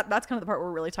real. So that's kind of the part where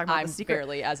we're really talking about the secret. I'm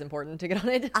barely as important to get on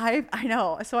it. I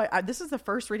know. So this is the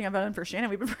first reading I've done for Shannon.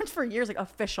 We've been friends for years, like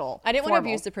official. I didn't want to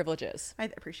abuse the privileges. I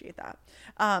appreciate that.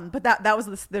 But that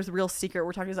was there's a real secret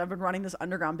we're talking about. I've been running this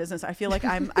underground business. I feel like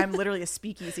I'm literally a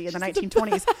speakeasy in the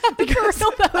 1920s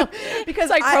because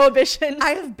like prohibition.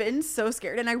 I have been so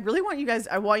scared, and I really want you guys.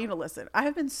 I want you to listen. I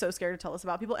have been so scared to tell this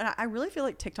about people, and I really feel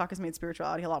like TikTok has made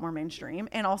spirituality a lot more mainstream,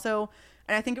 and also.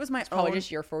 And I think it was my probably just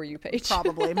your For You page.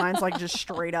 Probably. Mine's like just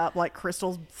straight up like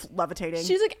crystals levitating.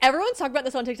 She's like, everyone's talking about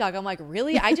this on TikTok. I'm like,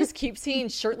 really? I just keep seeing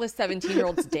shirtless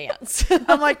 17-year-olds dance.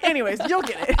 I'm like, anyways, you'll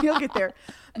get it. You'll get there.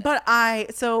 But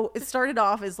so it started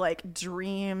off as like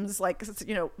dreams, like,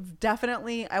 you know,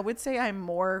 definitely I would say I'm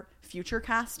more future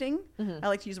casting. I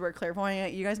like to use the word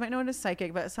clairvoyant. You guys might know it as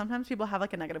psychic, but sometimes people have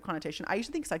like a negative connotation. I used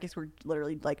to think psychics were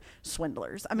literally like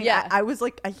swindlers. I mean, I was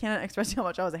like, I can't express how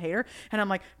much I was a hater, and I'm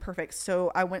like, perfect. So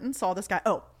I went and saw this guy.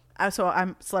 So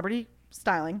I'm celebrity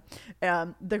styling.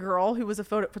 The girl who was a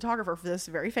photographer for this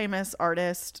very famous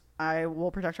artist, I will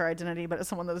protect her identity, but it's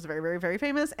someone that was very, very, very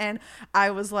famous. And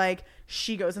I was like,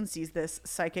 she goes and sees this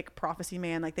psychic prophecy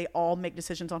man. Like they all make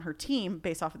decisions on her team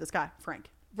based off of this guy, Frank.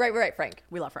 Right, Frank.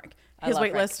 We love Frank. His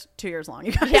wait list 2 years long.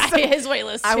 You guys. Yeah, his wait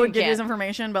list. I would give you his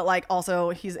information, but like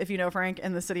also if you know Frank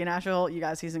in the city of Nashville, you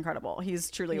guys, he's incredible.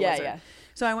 He's truly a wizard. Yeah.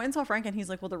 So I went and saw Frank, and he's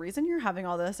like, well, the reason you're having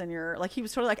all this, and you're like, he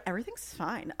was totally like, everything's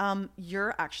fine.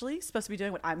 You're actually supposed to be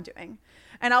doing what I'm doing.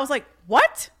 And I was like,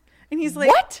 what? And he's like,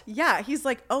 what? Yeah. He's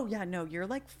like, oh yeah, no, you're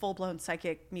like full blown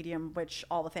psychic, medium, witch,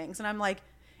 all the things. And I'm like,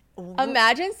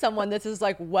 imagine someone that's is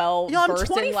like versed I'm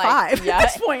 25 in like at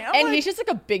this point. And like, he's just like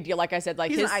a big deal. Like I said,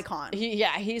 like he's an icon.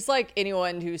 He's like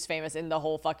anyone who's famous in the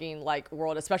whole fucking like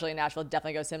world, especially in Nashville,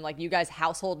 definitely goes to him. Like you guys,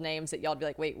 household names that y'all be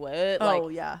like, wait, what?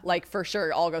 Like for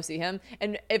sure, I'll go see him.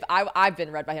 And if I've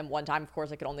been read by him one time, of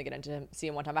course I could only get into him, see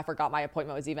him one time. I forgot my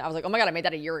appointment was even. I was like, oh my God, I made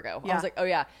that a year ago. I was like, oh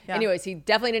yeah. Anyways, he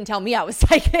definitely didn't tell me I was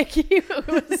psychic. He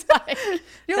was like,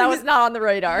 that was not on the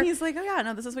radar. He's like, oh yeah,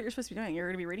 no, this is what you're supposed to be doing. You're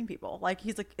going to be reading people. Like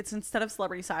he's like, it's instead of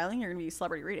celebrity styling, you're gonna be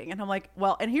celebrity reading. And I'm like,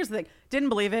 well, and here's the thing, didn't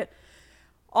believe it.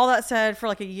 All that said, for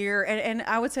like a year, and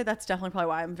I would say that's definitely probably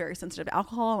why I'm very sensitive to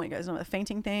alcohol. When you guys know the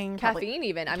fainting thing, caffeine,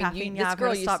 even. I mean, caffeine, this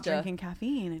girl used stop to drinking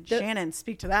caffeine. And Shannon,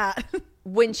 speak to that.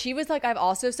 When she was like, I've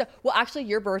also well, actually,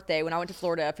 your birthday, when I went to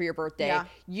Florida for your birthday,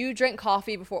 you drank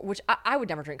coffee before, which I would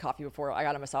never drink coffee before I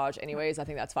got a massage. Anyways, I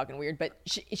think that's fucking weird. But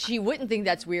she wouldn't think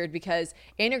that's weird because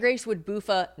Anna Grace would boof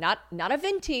not a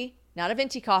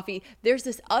venti coffee. There's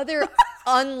this other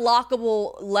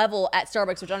unlockable level at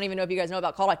Starbucks, which I don't even know if you guys know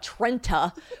about, called a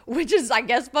Trenta, which is, I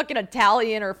guess, fucking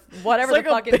Italian or whatever. It's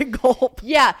like a big gulp.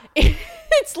 Yeah.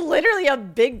 It's literally a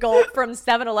big gulp from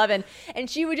 7-Eleven. And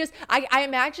she would just, I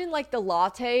imagine like the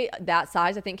latte that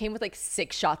size, I think came with like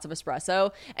 6 shots of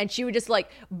espresso. And she would just like,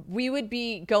 we would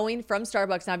be going from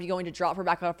Starbucks and I'd be going to drop her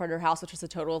back off at her house, which was a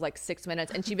total of like 6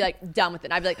 minutes. And she'd be like, done with it.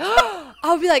 And I'd be like, I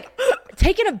would be like,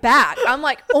 taken aback. I'm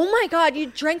like, oh my God, you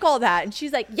drank all that. And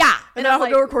she's like, yeah. And I would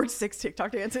go record 6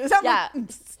 TikTok dances. Yeah.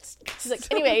 She's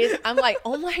like, anyways, I'm like,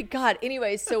 oh my God.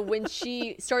 Anyways, so when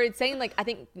she started saying like, I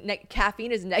think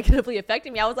caffeine is negatively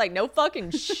affecting me, I was like, no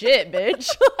fucking shit, bitch.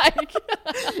 Like,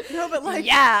 no, but like,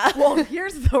 yeah. Well,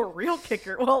 here's the real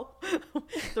kicker. Well,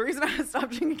 the reason I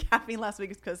stopped drinking caffeine last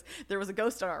week is because there was a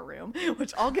ghost in our room,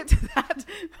 which I'll get to that.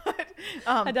 But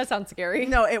that does sound scary.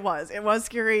 No, it was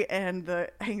scary, and the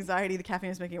anxiety, the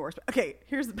caffeine is making it worse. But okay,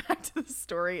 here's back to the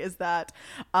story is that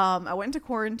I went into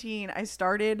quarantine. I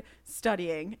started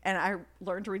studying, and I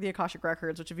learned to read the Akashic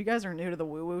Records, which if you guys are new to the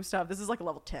woo-woo stuff, this is like a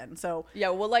level 10. So yeah,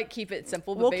 we'll like keep it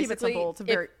simple. But we'll keep it simple.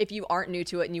 If you aren't new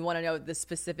to it and you want to know the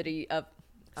specificity of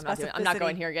I'm not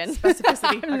going here again.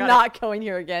 Specificity. I'm not going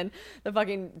here again. The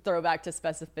fucking throwback to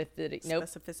specificity. Nope.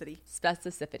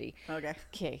 Specificity.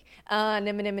 Okay.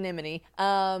 Nimini.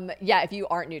 Yeah, if you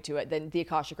aren't new to it, then the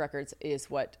Akashic Records is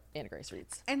what Anna Grace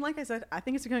reads. And like I said, I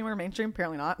think it's becoming more mainstream.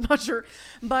 Apparently not. I'm not sure.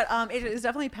 But it is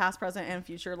definitely past, present, and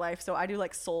future life. So I do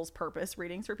like soul's purpose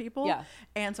readings for people. Yeah.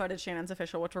 And so I did Shannon's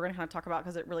official, which we're going to kind of talk about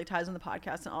because it really ties in the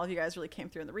podcast. And all of you guys really came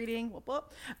through in the reading. Whoop,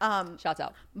 whoop. Shouts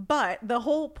out. But the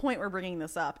whole point we're bringing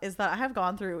this up is that I have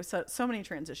gone through so many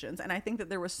transitions. And I think that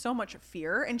there was so much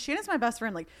fear. And Shannon's my best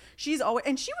friend. Like she's always,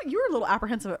 and you were a little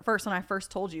apprehensive at first when I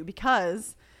first told you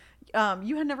because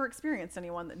you had never experienced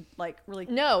anyone that like really.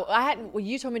 No, I hadn't. Well,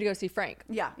 you told me to go see Frank.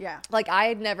 Yeah. Like I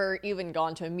had never even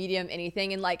gone to a medium,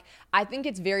 anything. And like, I think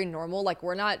it's very normal. Like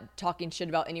we're not talking shit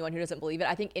about anyone who doesn't believe it.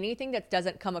 I think anything that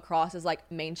doesn't come across as like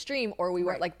mainstream or we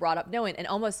weren't like brought up knowing. And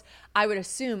almost, I would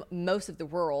assume most of the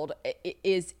world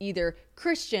is either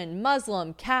Christian,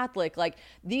 Muslim, Catholic. Like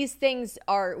these things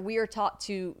we are taught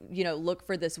to, look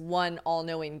for this one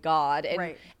all-knowing God.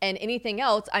 And, and anything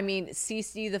else, I mean,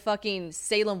 CC the fucking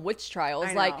Salem witch trials.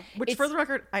 Which for the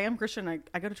record, I am Christian.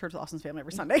 I go to church with Austin's family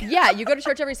every Sunday. Yeah, you go to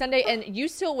church every Sunday. And you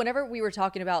still, whenever we were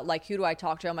talking about like, who do I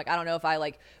talk to? I'm like, I don't know if I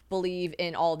like believe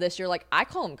in all this. You're like, I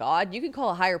call him God. You can call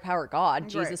a higher power God,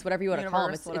 Jesus, whatever you want to call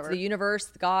him. It's the universe,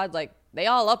 God, like they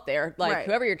all up there. Like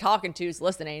whoever you're talking to is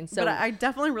listening. So, but I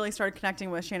definitely really started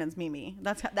connecting with Shannon's Mimi.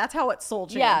 That's how it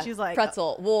sold. Yeah, she's like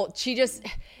pretzel. Well,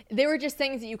 they were just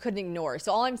things that you couldn't ignore.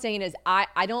 So all I'm saying is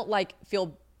I don't like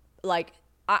feel like.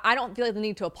 I don't feel like the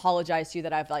need to apologize to you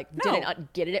that I've like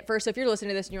didn't get it at first. So if you're listening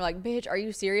to this and you're like, bitch, are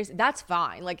you serious? That's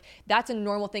fine. Like that's a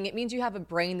normal thing. It means you have a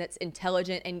brain that's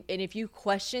intelligent. And if you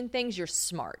question things, you're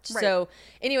smart. Right. So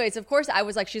anyways, of course I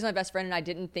was like, she's my best friend. And I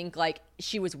didn't think like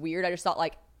she was weird. I just thought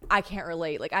like, I can't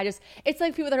relate. Like it's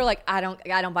like people that are like, I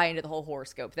don't buy into the whole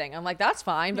horoscope thing. I'm like, that's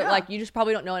fine. But like, you just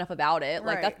probably don't know enough about it.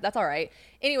 Like that's all right.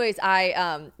 Anyways,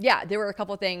 there were a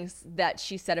couple of things that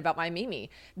she said about my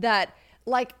Mimi that,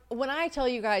 like when I tell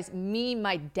you guys, me,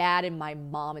 my dad, and my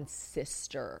mom and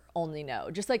sister only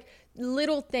know, just like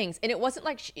little things. And it wasn't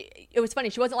like it was funny.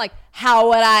 She wasn't like, how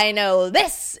would I know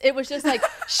this? It was just like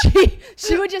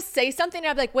she would just say something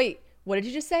and I'd be like, wait, what did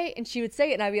you just say? And she would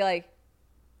say it and I'd be like,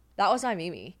 that was my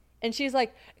Mimi. And she's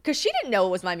like, because she didn't know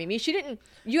it was my Mimi. She didn't,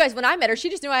 you guys, when I met her,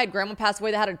 she just knew I had grandma passed away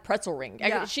that had a pretzel ring.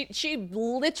 Yeah. She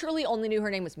literally only knew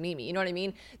her name was Mimi. You know what I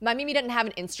mean? My Mimi didn't have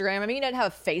an Instagram. My Mimi didn't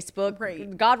have a Facebook.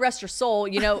 Right. God rest her soul.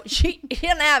 She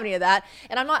didn't have any of that.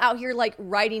 And I'm not out here like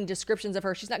writing descriptions of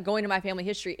her. She's not going to my family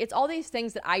history. It's all these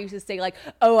things that I used to say like,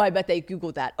 oh, I bet they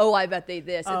Googled that. Oh, I bet they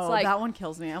this. It's like, that one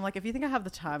kills me. I'm like, if you think I have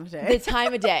the time of day. The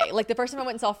time of day. Like the first time I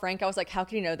went and saw Frank, I was like, how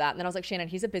can you know that? And then I was like, Shannon,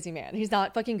 he's a busy man. He's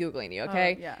not fucking Googling you.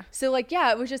 Okay. Yeah. So like,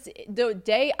 yeah, it was just the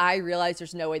day I realized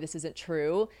there's no way this isn't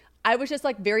true. I was just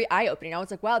like very eye-opening. I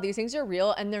was like, wow, these things are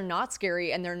real and they're not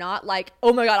scary and they're not like,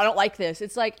 oh my God, I don't like this.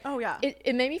 It's like, oh yeah.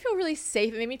 It made me feel really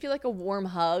safe. It made me feel like a warm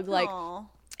hug. Like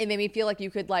it made me feel like you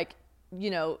could like,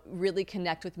 really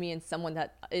connect with me and someone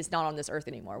that is not on this earth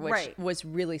anymore, which was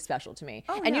really special to me.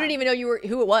 And you didn't even know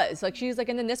who it was. Like she's like,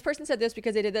 and then this person said this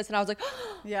because they did this, and I was like,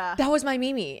 oh, yeah, that was my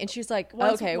Mimi. And she's like,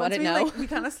 okay, well, I didn't know. Like, we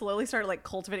kind of slowly started like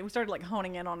cultivating. We started like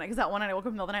honing in on it because that one night I woke up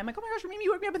in the middle of the night. I'm like, oh my gosh, Mimi,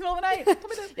 you woke me up in the middle of the night. Tell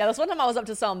me this. Yeah, this one time I was up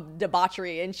to some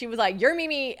debauchery, and she was like, your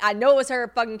Mimi, I know it was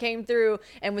her, fucking came through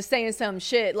and was saying some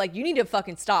shit. Like you need to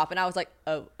fucking stop. And I was like,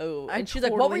 oh. And she's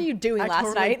like, what were you doing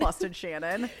last night? Busted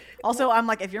Shannon. Also, I'm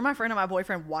like, if you're my friend and my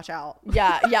boyfriend, watch out.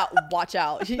 Yeah, watch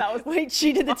out.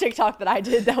 She did the TikTok that I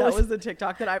did. That was the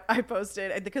TikTok that I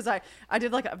posted because I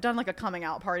did like, I've done like a coming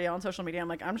out party on social media. I'm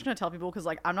like, I'm just going to tell people because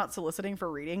like, I'm not soliciting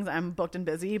for readings. I'm booked and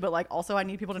busy, but like also I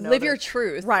need people to know. Live your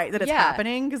truth. Right. That it's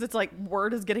happening because it's like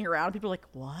word is getting around. People are like,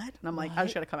 what? And I'm like, I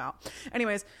just got to come out.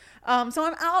 Anyways, so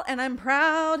I'm out and I'm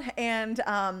proud and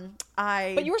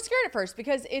But you were scared at first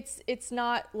because it's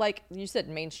not like you said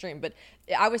mainstream, but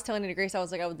I was telling to Grace, I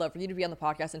was like, I would love for you to be on the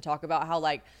podcast and talk about how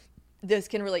like this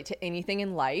can relate to anything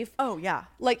in life. Oh yeah.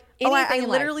 Like anything I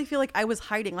literally feel like I was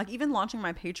hiding. Like even launching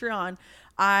my Patreon,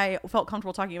 I felt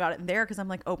comfortable talking about it there because I'm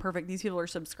like, oh perfect. These people are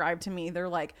subscribed to me. They're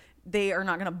like, they are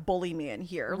not going to bully me in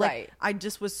here. Like right. I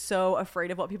just was so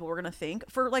afraid of what people were going to think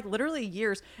for like literally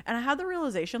years. And I had the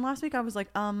realization last week. I was like,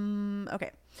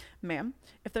 okay, ma'am,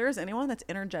 if there is anyone that's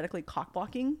energetically cock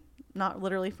blocking, not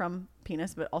literally from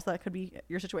penis, but also that could be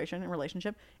your situation and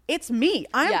relationship, it's me.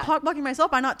 I am cock blocking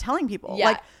myself by not telling people. Yeah.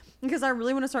 Like, because I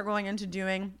really want to start going into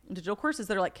doing digital courses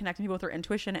that are like connecting people with their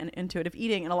intuition and intuitive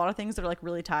eating and a lot of things that are like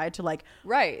really tied to like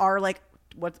right. our like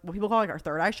what people call like our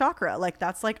third eye chakra. Like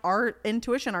that's like our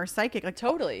intuition, our psychic. Like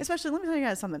Totally. Especially, let me tell you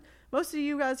guys something. Most of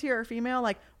you guys here are female.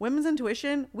 Like women's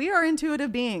intuition, we are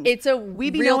intuitive beings. It's a we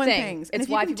be real knowing thing. things. It's if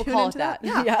you why can people tune call into it that.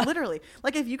 Yeah, literally.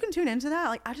 Like if you can tune into that,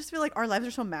 like I just feel like our lives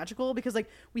are so magical because like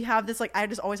we have this like I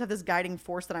just always have this guiding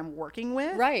force that I'm working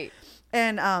with. Right.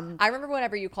 And I remember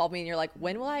whenever you called me and you're like,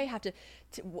 when will I have to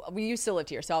we used to live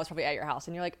here, so I was probably at your house,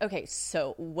 and you're like, okay,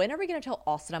 so when are we gonna tell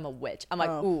Austin I'm a witch? I'm like,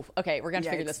 ooh, okay, we're gonna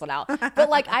figure this one out. But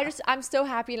like I'm so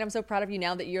happy and I'm so proud of you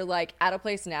now that you're like at a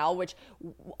place now, which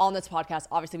on this podcast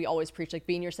obviously we always preach like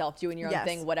being yourself, doing your own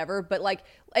thing, whatever, but like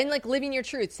and like living your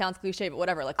truth. Sounds cliche, but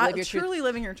whatever, like live your truth. Truly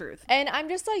living your truth. And I'm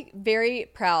just like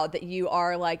very proud that you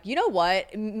are like, you know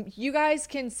what, you guys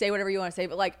can say whatever you want to say,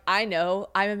 but like I know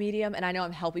I'm a medium and I know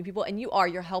I'm helping people, and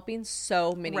you're helping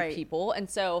so many people. And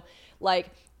so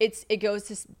like it goes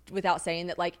to without saying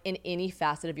that like in any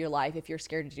facet of your life, if you're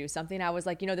scared to do something, I was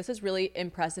like, you know, this is really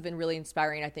impressive and really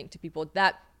inspiring, I think, to people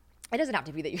that it doesn't have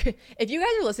to be that you, if you guys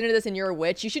are listening to this and you're a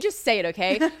witch, you should just say it,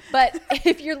 okay? But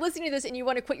if you're listening to this and you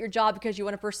want to quit your job because you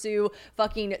want to pursue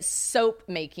fucking soap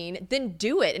making, then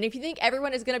do it. And if you think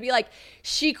everyone is going to be like,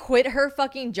 she quit her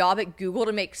fucking job at Google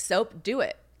to make soap, do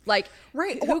it. Like,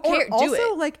 right. Who cares? Do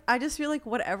also, it. like, I just feel like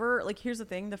whatever, like, here's the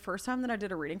thing. The first time that I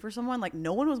did a reading for someone, like,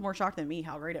 no one was more shocked than me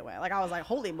how great it went. Like, I was like,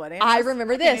 holy buddy. I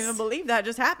remember this. I can't even believe that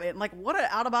just happened. Like, what an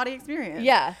out of body experience.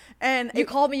 Yeah. And you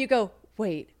called me, you go,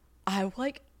 wait,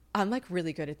 I'm like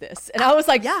really good at this. And I was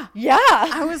like, yeah.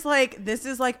 I was like, this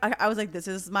is like, I was like, this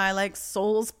is my like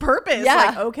soul's purpose. Yeah.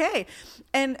 Like, okay.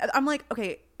 And I'm like,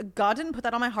 okay, God didn't put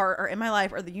that on my heart or in my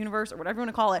life or the universe or whatever you want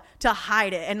to call it to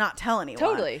hide it and not tell anyone.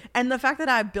 Totally. And the fact that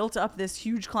I built up this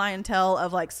huge clientele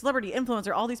of like celebrity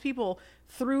influencer, all these people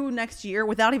through next year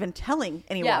without even telling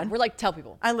anyone. Yeah, we're like, tell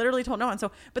people. I literally told no one.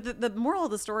 So, but the moral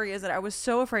of the story is that I was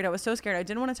so afraid. I was so scared. I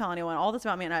didn't want to tell anyone all this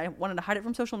about me, and I wanted to hide it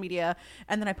from social media.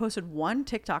 And then I posted one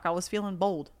TikTok. I was feeling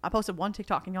bold. I posted one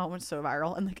TikTok, and y'all went so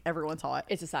viral, and like everyone saw it.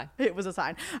 It's a sign. It was a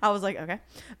sign. I was like, okay.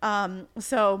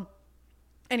 So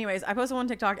anyways, I posted one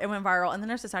TikTok, it went viral, and then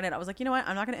I just decided, I was like, you know what,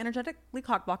 I'm not going to energetically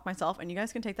cockblock myself, and you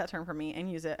guys can take that term from me and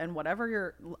use it and whatever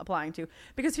you're applying to.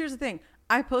 Because here's the thing,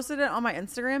 I posted it on my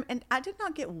Instagram, and I did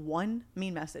not get one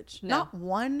mean message. No. Not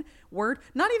one word.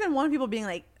 Not even one people being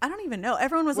like, I don't even know.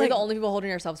 Everyone was We're like, the only people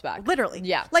holding ourselves back. literally.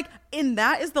 Yeah. Like, and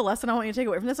that is the lesson I want you to take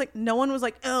away from this. Like, no one was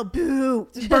like, oh, boo,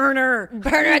 burn her.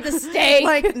 Burn her at the stake.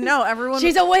 Like, no, everyone.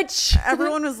 She's a witch.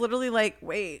 Everyone was literally like,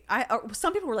 wait,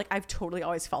 some people were like, I've totally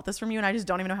always felt this from you, and I just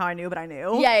don't even know how I knew, but I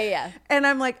knew. Yeah. And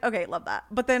I'm like, okay, love that.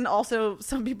 But then also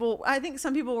I think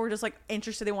some people were just like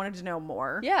interested. They wanted to know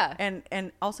more. Yeah.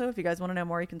 And also, if you guys want to know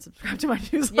more, you can subscribe to my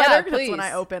newsletter. Yeah, That's please. when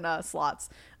I open slots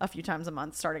a few times a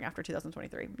month starting after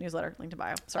 2023. Newsletter, link to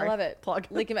bio. Sorry. I love it. Plug.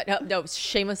 Link in my, no,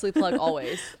 shamelessly plug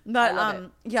always. But I love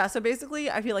it. yeah, so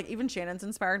basically I feel like even Shannon's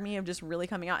inspired me of just really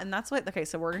coming out, and that's what, okay,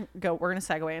 so we're gonna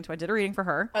segue into, I did a reading for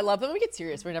her. I love when we get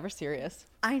serious. We're never serious.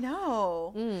 I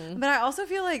know. But I also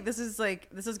feel like this is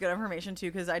good information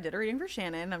too, because I did a reading for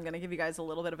Shannon. I'm gonna give you guys a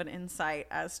little bit of an insight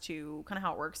as to kind of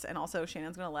how it works, and also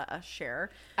Shannon's gonna let us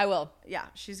share. I will. Yeah,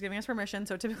 she's giving us permission.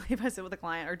 So typically if I sit with a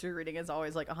client or do a reading, it's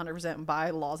always like 100% by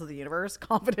laws of the universe,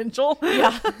 confidential.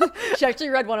 Yeah. She actually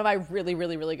read one of my really,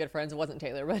 really, really good friends. It wasn't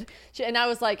Taylor, but and I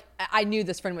was like, I knew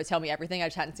this friend would tell me everything. I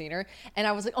just hadn't seen her. And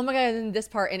I was like, oh my God. And then this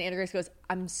part, and Anna Grace goes,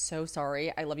 I'm so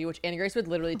sorry. I love you. Which Anna Grace would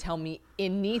literally tell me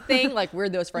anything. Like, we're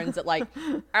those friends that like,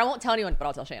 I won't tell anyone, but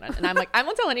I'll tell Shannon. And I'm like, I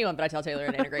won't tell anyone, but I tell Taylor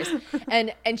and Anna Grace.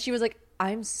 And she was like,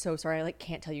 I'm so sorry. I like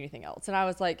can't tell you anything else. And I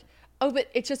was like, oh, but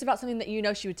it's just about something that you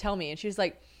know she would tell me. And she was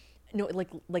like, no, like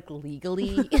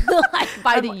legally, like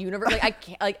by the universe, like I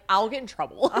can't, like I'll get in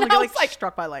trouble. I'll get like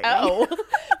struck by lightning. Oh,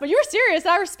 but you were serious.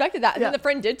 I respected that. And then Yeah. the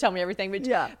friend did tell me everything, but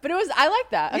Yeah. but it was, I like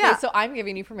that. Okay, Yeah. so I'm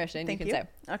giving you permission. Thank you you. can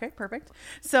say. Okay, perfect.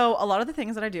 So a lot of the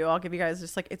things that I do, I'll give you guys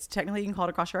just like, it's technically, you can call it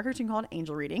Akashic Records, you can call it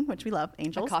angel reading, which we love.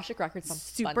 Angels. Akashic Records sounds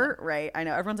super fun. right. I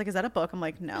know everyone's like, is that a book? I'm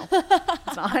like, no,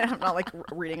 it's not. I'm not like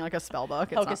reading like a spell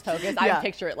book. It's Hocus not. pocus. Yeah. I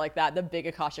picture it like that. The big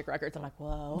Akashic Records. I'm like,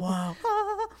 whoa.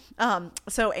 Wow.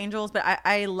 So angels, but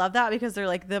I love that because they're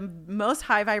like the most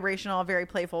high vibrational, very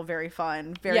playful, very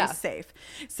fun, very safe.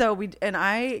 So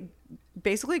I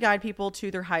basically guide people to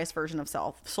their highest version of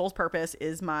self. Soul's purpose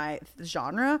is my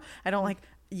genre. I don't like,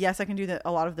 yes, I can do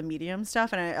a lot of the medium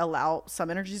stuff, and I allow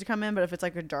some energies to come in, but if it's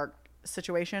like a dark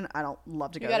situation, I don't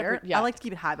love to go there. Yeah. I like to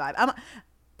keep it high vibe.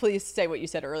 please say what you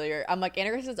said earlier. I'm like, Anna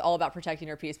Grace is all about protecting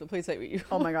her peace, but please say what you.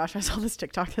 Oh my gosh, I saw this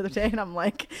TikTok the other day, and I'm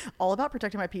like, all about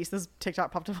protecting my peace. This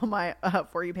TikTok popped up on my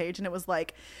For You page, and it was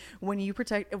like, when you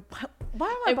protect. Why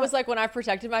am I? It was like when I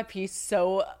protected my peace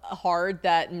so hard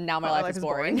that now my life is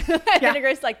boring. Yeah. Anna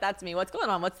Grace, like, that's me. What's going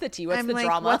on? What's the tea? What's the like,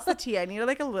 drama? What's the tea? I need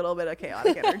like a little bit of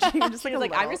chaotic energy. Just She's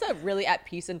like, I'm just really at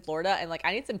peace in Florida, and like,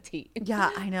 I need some tea.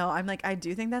 Yeah, I know. I'm like, I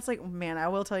do think that's like, man, I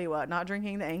will tell you what, not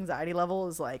drinking, the anxiety level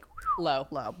is like low.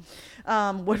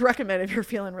 Would recommend if you're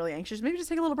feeling really anxious, maybe just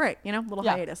take a little break, little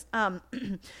hiatus.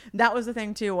 That was the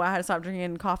thing too. I had to stop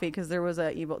drinking coffee because there was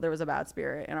a bad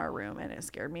spirit in our room, and it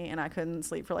scared me, and I couldn't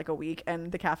sleep for like a week,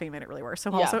 and the caffeine made it really worse.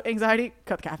 So also anxiety,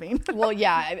 cut the caffeine. Well,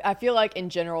 yeah, I feel like in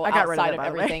general, outside of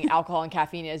everything, way. alcohol and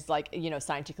caffeine is like,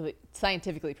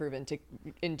 scientifically proven to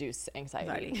induce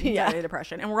anxiety,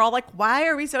 depression, and we're all like, why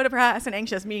are we so depressed and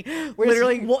anxious? We're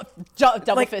literally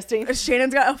double like, fisting.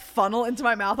 Shannon's got a funnel into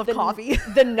my mouth of coffee.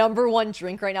 The number one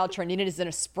drink right now trending is an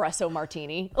espresso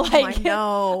martini. Like, I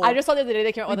know. I just saw the other day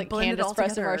they came out with like blend canned it all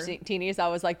espresso together. martinis. I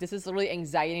was like, this is literally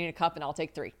anxiety in a cup, and I'll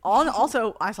take 3.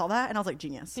 Also, I saw that and I was like,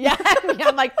 genius. Yeah,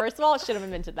 I'm like, first of all, I should have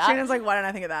invented that. Shannon's like, why didn't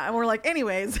I think of that? And we're like,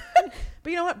 anyways. But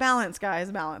you know what? Balance,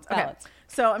 guys. Balance. Okay. Balance.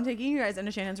 So I'm taking you guys into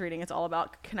Shannon's reading. It's all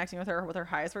about connecting with her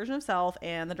highest version of self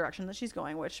and the direction that she's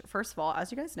going, which, first of all,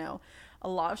 as you guys know, a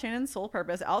lot of Shannon's sole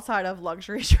purpose outside of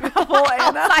luxury travel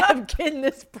and outside of getting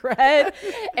this bread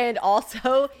and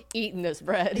also eating this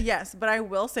bread. Yes, but I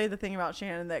will say the thing about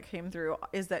Shannon that came through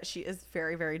is that she is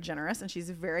very, very generous, and she's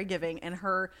very giving, and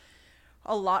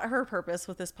a lot of her purpose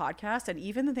with this podcast and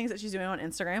even the things that she's doing on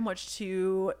Instagram, which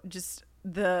to just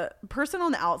the person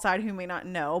on the outside who may not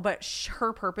know, but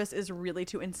her purpose is really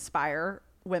to inspire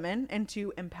women and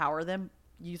to empower them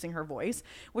using her voice,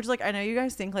 which like, I know you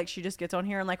guys think like she just gets on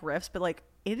here and like riffs, but like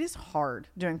it is hard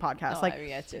doing podcasts.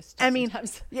 It's just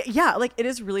sometimes. Yeah, like it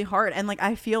is really hard. And like,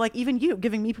 I feel like even you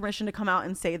giving me permission to come out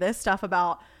and say this stuff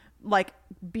about like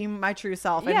being my true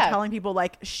self and telling people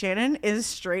like Shannon is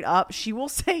straight up, she will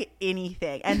say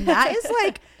anything. And that is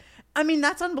like, I mean,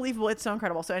 that's unbelievable. It's so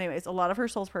incredible. So anyways, a lot of her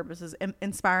soul's purpose is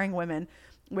inspiring women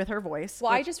with her voice.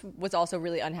 Well, I just was also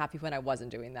really unhappy when I wasn't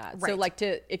doing that. Right. So like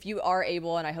if you are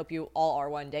able, and I hope you all are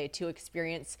one day, to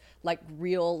experience like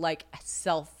real like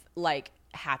self like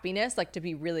happiness, like to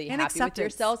be really and happy with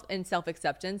yourself and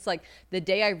self-acceptance, like the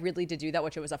day I really did do that,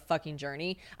 which it was a fucking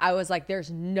journey, I was like, there's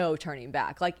no turning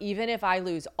back. Like even if I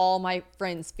lose all my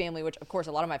friends, family, which of course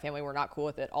a lot of my family were not cool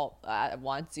with it all at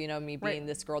once, me being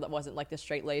this girl that wasn't like the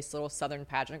straight-laced little southern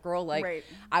pageant girl, like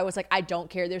I was like, I don't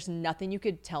care, there's nothing you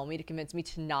could tell me to convince me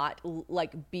to not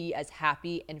like be as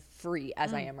happy and free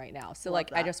as I am right now. So like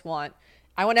that.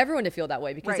 I want everyone to feel that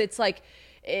way, because it's like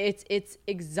it's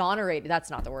exonerating.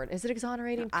 That's not the word. Is it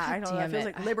exonerating? I don't know. It feels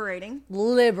like liberating.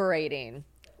 Liberating.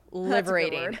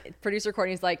 Word. Producer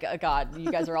Courtney's like, oh God, you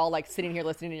guys are all like sitting here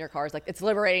listening in your cars, like it's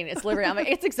liberating. I'm like,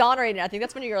 it's exonerating. I think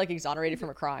that's when you're like exonerated from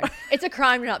a crime. It's a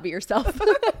crime to not be yourself.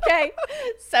 Okay,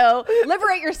 so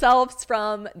liberate yourselves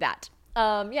from that.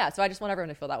 So I just want everyone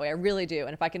to feel that way. I really do.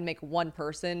 And if I can make one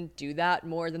person do that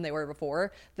more than they were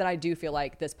before, then I do feel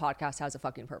like this podcast has a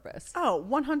fucking purpose. Oh,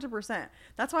 100%.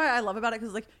 That's why I love about it,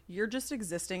 because like you're just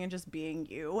existing and just being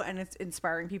you, and it's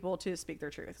inspiring people to speak their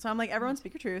truth. So I'm like, everyone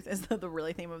speak your truth is the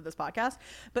really theme of this podcast.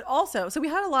 But also, so we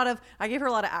had I gave her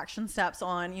a lot of action steps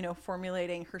on,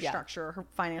 formulating her structure, her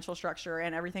financial structure,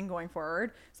 and everything going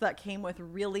forward. So that came with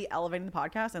really elevating the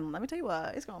podcast. And let me tell you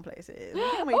what, it's going places. We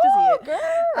can't wait to see it.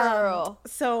 Girl.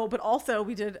 So, but also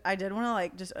I did want to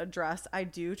like just I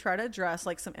do try to address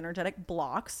like some energetic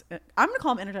blocks. I'm going to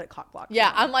call them energetic cock blocks.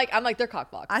 Yeah. I'm like, they're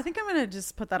cock blocks. I think I'm going to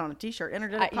just put that on a t-shirt.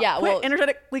 Energetic.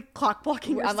 Energetically cock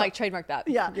blocking yourself. I'm like, trademark that.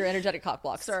 Yeah. Your energetic cock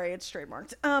blocks. Sorry, it's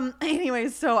trademarked.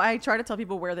 Anyways, so I try to tell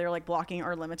people where they're like blocking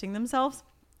or limiting themselves.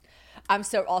 I'm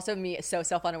so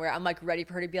self-unaware. I'm like ready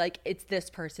for her to be like, it's this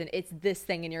person, it's this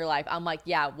thing in your life. I'm like,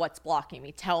 yeah, what's blocking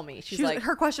me? Tell me. She's like,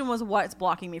 her question was, what's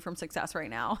blocking me from success right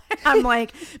now? I'm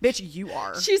like, bitch, you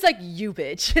are. She's like, you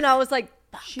bitch. And I was like,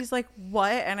 fuck. She's like,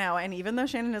 what? And even though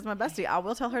Shannon is my bestie, I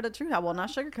will tell her the truth. I will not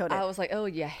sugarcoat it. I was like, oh,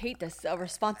 you hate this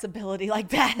responsibility like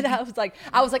that. I was like,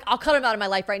 I'll cut him out of my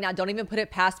life right now. Don't even put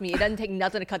it past me. It doesn't take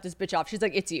nothing to cut this bitch off. She's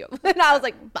like, it's you. And I was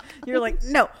like, fuck. You're like,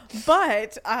 no.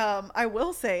 But I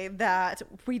will say that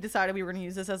we decided we were going to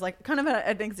use this as like kind of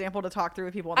an example to talk through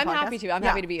with people on the podcast. I'm happy to. I'm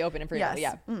happy to be open and free. Yes.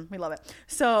 Yeah. We love it.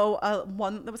 So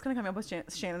one that was going to come up with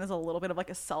Shannon is a little bit of like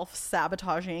a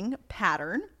self-sabotaging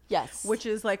pattern. Yes. Which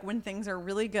is like when things are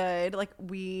really good. Like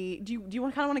do you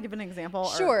want to give an example?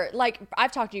 Sure. Like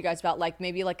I've talked to you guys about like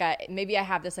maybe I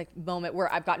have this like moment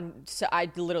where I've gotten, so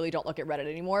I literally don't look at Reddit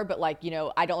anymore, but like, you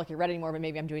know, I don't look at Reddit anymore, but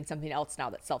maybe I'm doing something else now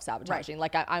that's self-sabotaging.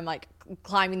 Like I'm like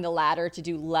climbing the ladder to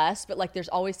do less, but like there's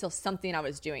always still something I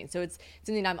was doing. So it's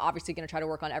something I'm obviously going to try to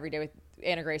work on every day with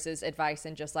Anna Grace's advice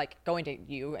and just like going to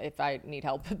you if I need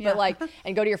help, but like,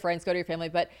 and go to your friends, go to your family.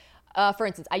 But for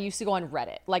instance, I used to go on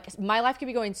Reddit. Like my life could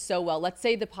be going so well. Let's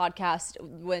say the podcast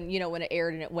when it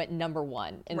aired and it went number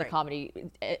 1 in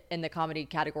the comedy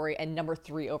category and number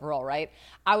 3 overall, right?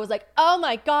 I was like, oh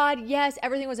my God, yes,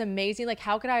 everything was amazing. Like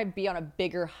how could I be on a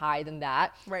bigger high than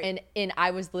that? Right. And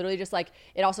I was literally just like,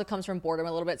 it also comes from boredom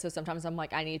a little bit. So sometimes I'm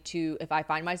like, I need to, if I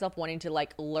find myself wanting to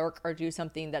like lurk or do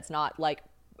something that's not like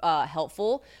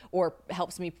helpful or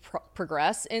helps me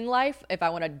progress in life, if I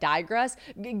want to digress,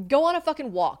 go on a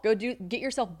fucking walk, get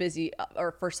yourself busy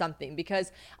or for something,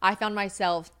 because I found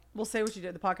myself, we'll say what you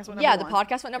did. The podcast went number 1. The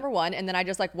podcast went number 1, and then I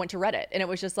just like went to Reddit, and it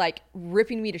was just like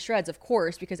ripping me to shreds, of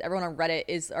course, because everyone on Reddit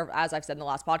is, or as I've said in the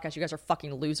last podcast, you guys are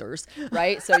fucking losers,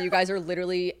 right? So you guys are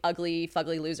literally ugly,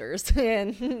 fugly losers,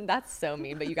 and that's so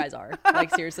mean, but you guys are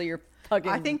like seriously, you're fucking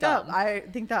I think dumb.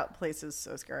 that place is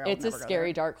so scary. It's a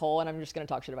scary dark hole, and I'm just gonna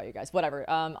talk shit about you guys. Whatever.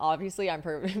 Obviously, I'm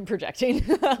projecting.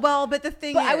 Well, but the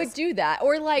thing is, I would do that,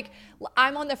 or like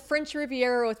I'm on the French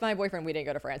Riviera with my boyfriend. We didn't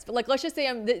go to France, but like let's just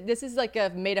say this is like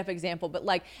a made up example, but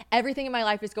like everything in my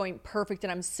life is going perfect,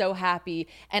 and I'm so happy.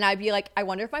 And I'd be like, I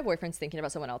wonder if my boyfriend's thinking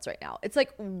about someone else right now. It's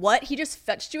like, what? He just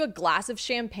fetched you a glass of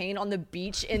champagne on the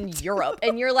beach in Europe,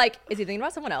 and you're like, is he thinking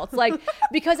about someone else? Like,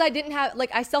 because I didn't have,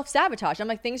 like, I self-sabotage. I'm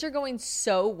like, things are going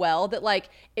so well that like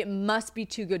it must be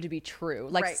too good to be true.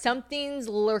 Like something's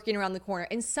lurking around the corner.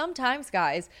 And sometimes,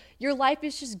 guys, your life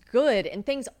is just good and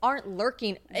things aren't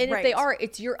lurking. And if they are,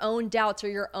 it's your own doubts or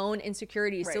your own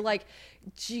insecurities. So like,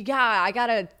 I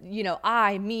gotta, you know,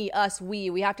 me, us,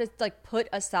 we have to like put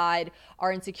aside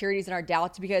our insecurities and our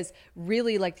doubts, because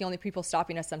really like the only people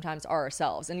stopping us sometimes are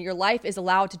ourselves. And your life is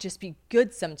allowed to just be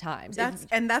good sometimes.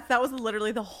 That was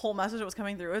literally the whole message that was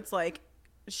coming through. It's like,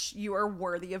 you are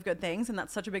worthy of good things, and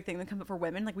that's such a big thing that comes up for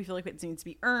women. Like we feel like it needs to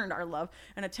be earned, our love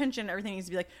and attention, everything needs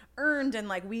to be like earned, and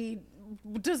like we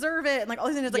deserve it, and like all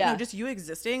these things. It's like, no, just you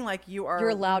existing, like you're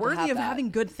allowed worthy of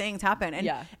having good things happen.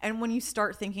 And when you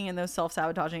start thinking in those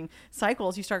self-sabotaging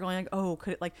cycles, you start going like, oh,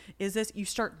 could it, like, is this, you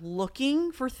start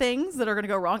looking for things that are going to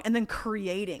go wrong and then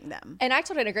creating them. And I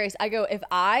told Anna Grace, I go, if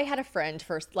I had a friend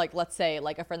first, like let's say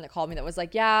like a friend that called me that was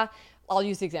like, yeah, I'll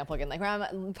use the example again. Like,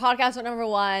 podcast went number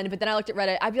 1, but then I looked at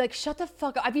Reddit. I'd be like, shut the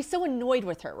fuck up. I'd be so annoyed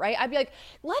with her, right? I'd be like,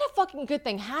 let a fucking good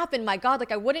thing happen. My God,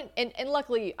 like I wouldn't. And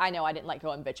luckily, I know I didn't like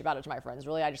go and bitch about it to my friends.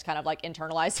 Really, I just kind of like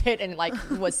internalized it and like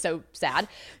was so sad.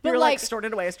 But you were like stored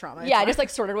it away as trauma. Yeah, I just like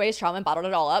sorted away as trauma and bottled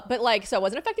it all up. But like, so it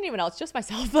wasn't affecting anyone else, just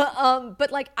myself.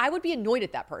 But like, I would be annoyed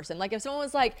at that person. Like if someone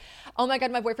was like, oh my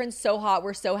God, my boyfriend's so hot,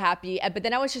 we're so happy. But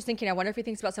then I was just thinking, I wonder if he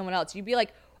thinks about someone else. You'd be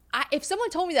like, if someone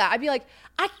told me that, I'd be like,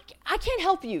 I can't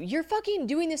help you. You're fucking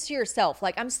doing this to yourself.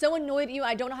 Like, I'm so annoyed at you.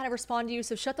 I don't know how to respond to you.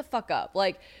 So shut the fuck up.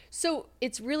 Like, so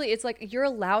it's like, you're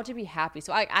allowed to be happy.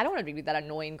 So I don't want to be that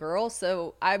annoying girl.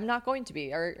 So I'm not going to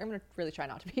be, or I'm going to really try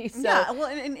not to be. So. Yeah. Well,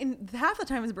 and half the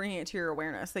time is bringing it to your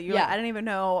awareness that you, like, I didn't even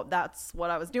know that's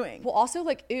what I was doing. Well, also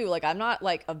like, like, I'm not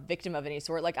like a victim of any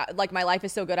sort. Like, like my life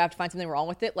is so good, I have to find something wrong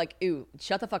with it. Like,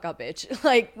 shut the fuck up, bitch.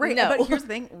 Like, no. But here's the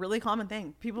thing, really common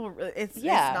thing. People, it's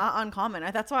not uncommon.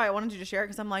 That's why I wanted you to share it,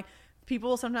 because I'm like,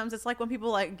 people sometimes, it's like when people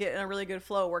like get in a really good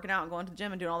flow working out and going to the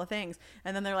gym and doing all the things,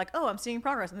 and then they're like, oh, I'm seeing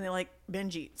progress, and then they like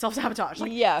binge eat, self-sabotage.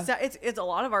 Like, so it's a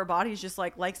lot of our bodies just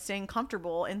like staying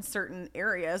comfortable in certain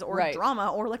areas, or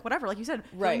drama, or like whatever, like you said,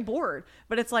 feeling bored.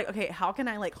 But it's like, okay, how can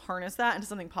I like harness that into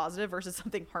something positive versus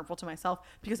something harmful to myself?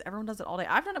 Because everyone does it all day.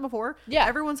 I've done it before.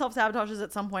 Everyone self-sabotages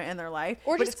at some point in their life,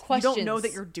 or just questions. You don't know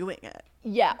that you're doing it.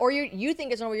 Yeah, or you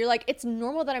think it's normal. You're like, it's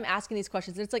normal that I'm asking these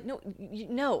questions. And it's like,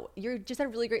 no, you're just had a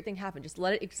really great thing happen. Just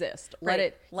let it exist.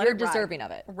 You're deserving of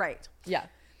it. Right. Yeah.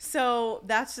 So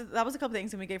that was a couple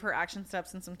things, and we gave her action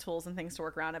steps and some tools and things to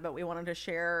work around it. But we wanted to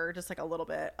share just like a little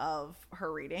bit of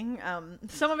her reading.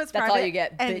 Some of it's private, that's all you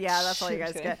get, and bitch. yeah, that's all you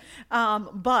guys get.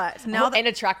 But now and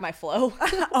to track my flow.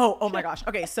 oh my gosh.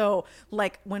 Okay, so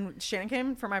like when Shannon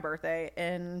came for my birthday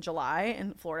in July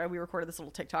in Florida, we recorded this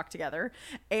little TikTok together,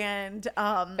 and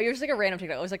you're just like a random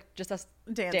TikTok. It was like just us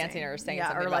dancing or saying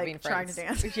something or about like being trying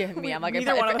friends. to dance. Yeah, me. I'm like, if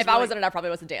I wasn't it, I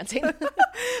probably wasn't dancing.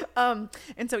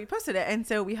 And so we posted it, and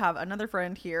so we have another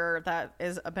friend here that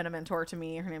has been a mentor to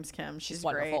me. Her name's Kim. She's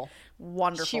wonderful. Great.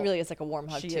 Wonderful. She really is like a warm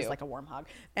hug she too. Is like a warm hug.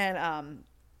 And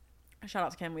shout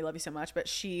out to Kim, we love you so much, but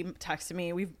she texted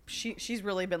me. She's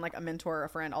really been like a mentor, a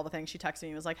friend, all the things. She texted me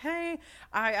and was like, hey,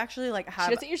 I actually like have,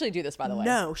 She doesn't usually do this, by the way.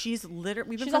 no, she's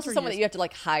literally, She's also someone that you have to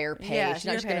like hire, pay. yeah, she's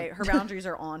not just gonna her boundaries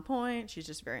are on point. She's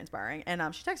just very inspiring. And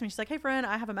she texted me, she's like, hey friend,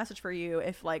 I have a message for you.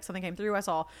 If like something came through, I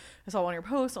saw one of your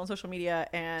posts on social media,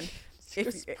 and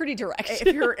it's pretty direct.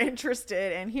 if you're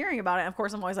interested in hearing about it, of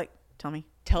course I'm always like,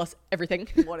 tell us everything.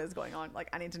 what is going on, like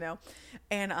I need to know.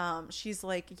 And she's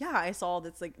like, yeah, I saw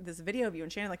this video of you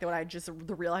and Shannon, like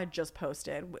the reel I just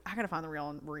posted. I gotta find the reel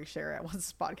and reshare it once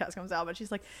this podcast comes out. But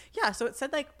she's like, yeah, so it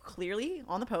said like clearly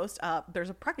on the post,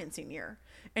 there's a pregnancy near.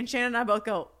 And Shannon and I both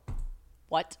go,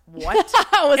 what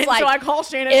I was like, so I call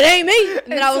Shannon, it ain't me.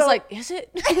 And then I was like, is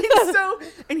it?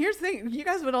 and here's the thing, you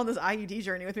guys went on this IUD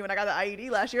journey with me when I got the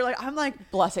IUD last year. Like I'm like,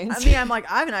 blessings. I mean, I'm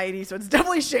like, I have an IUD, so it's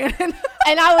definitely Shannon.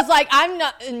 And I was like,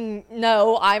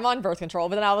 I'm on birth control.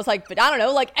 But then I was like, but I don't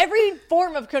know, like every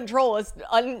form of control is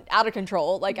out of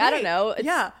control. Like, right. I don't know.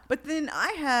 Yeah. But then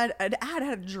I had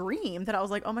a dream that I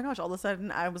was like, oh my gosh, all of a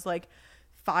sudden I was like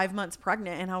 5 months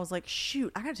pregnant, and I was like,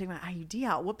 shoot, I gotta take my IUD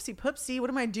out. Whoopsie poopsie, what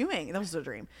am I doing? That was a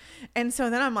dream. And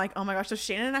so then I'm like, oh my gosh, so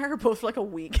Shannon and I are both for like a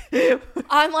week.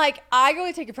 I'm like, I go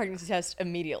to take a pregnancy test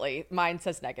immediately. Mine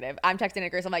says negative. I'm texting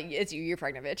Grace, I'm like, it's you're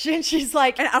pregnant, bitch. And she's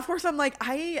like, and of course I'm like,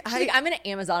 I'm gonna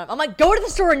Amazon them. I'm like, go to the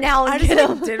store now and get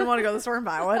them. I didn't want to go to the store and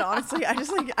buy one, honestly. And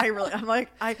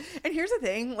here's the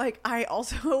thing, like I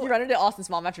also, you run into Austin's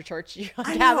mom after church.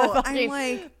 I'm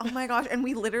like, oh my gosh. And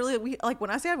we like, when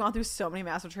I say I've gone through so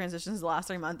many massive transitions the last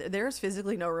 3 months, there's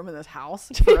physically no room in this house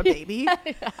for a baby.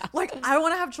 Yeah. Like I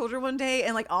want to have children one day,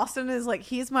 and like Austin is like,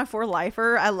 he's my for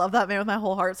lifer. I love that man with my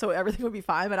whole heart, so everything would be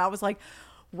fine. But I was like,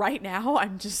 right now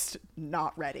I'm just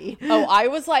not ready. Oh, I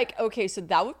was like, okay, so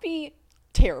that would be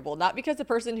terrible. Not because the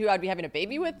person who I'd be having a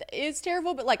baby with is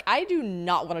terrible, but like I do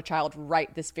not want a child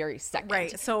right this very second.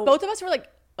 Right. So both of us were like,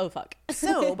 oh fuck.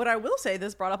 So, but I will say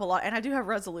this brought up a lot, and I do have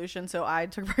resolution. So I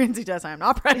took a pregnancy test. I am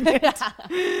not pregnant.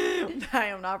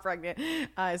 I am not pregnant.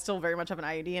 I still very much have an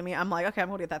IUD in me. I'm like, okay, I'm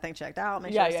gonna get that thing checked out.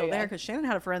 Make sure it's still there, because Shannon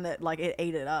had a friend that like it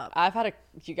ate it up. It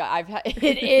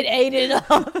ate it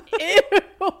up. Ew.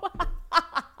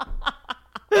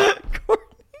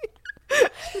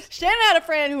 Shannon had a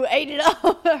friend who ate it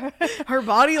up. Her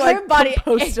body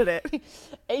posted it.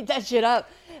 Ate that shit up.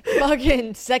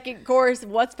 Fucking second course,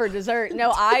 what's for dessert?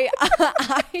 No, I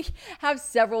have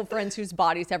several friends whose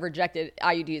bodies have rejected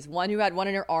IUDs. One who had one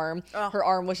in her arm. Her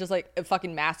arm was just like a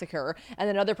fucking massacre. And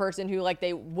then another person who like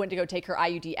they went to go take her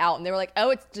IUD out, and they were like, oh,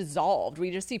 it's dissolved.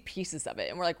 We just see pieces of it.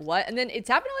 And we're like, what? And then it's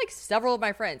happened to like several of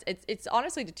my friends. It's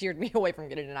honestly deterred me away from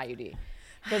getting an IUD.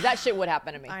 Because that shit would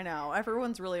happen to me. I know.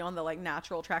 Everyone's really on the like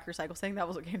natural track your cycle thing. That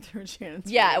was what came through in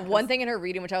Shannon's. Yeah, one thing in her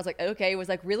reading, which I was like, okay, was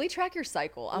like, really track your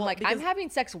cycle. I'm like, I'm having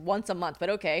sex once a month,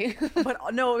 but okay.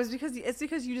 But no, it's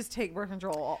because you just take birth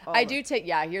control. I do take,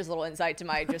 yeah, here's a little insight to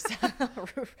my just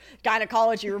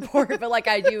gynecology report. But like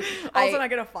I do. All of a sudden I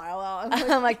get a file out.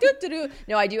 I'm like, doo-doo-doo.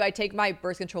 No, I do. I take my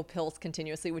birth control pills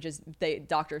continuously, which is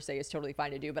doctors say is totally fine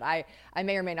to do. But I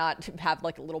may or may not have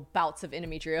like little bouts of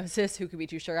endometriosis. Who could be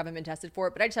too sure? I haven't been tested for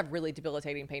it, but I just have really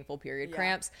debilitating painful period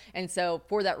cramps, and so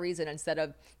for that reason, instead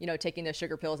of taking the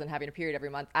sugar pills and having a period every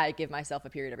month, I give myself a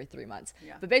period every 3 months.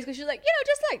 But basically she's like,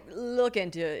 just like look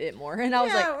into it more, and I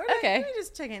was like, okay, let me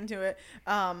just check into it.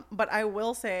 But I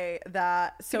will say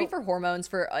that could be for hormones,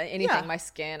 for anything, my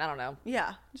skin, I don't know,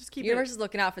 just keep universe is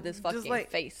looking out for this fucking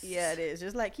face. It is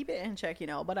just like keep it in check,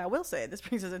 but I will say this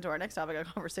brings us into our next topic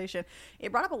of conversation.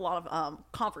 It brought up a lot of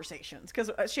conversations, because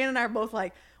Shannon and I are both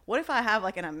like, what if I have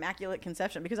like an immaculate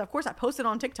conception? Because of course I posted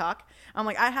on TikTok. I'm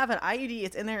like, I have an IUD.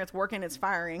 It's in there. It's working. It's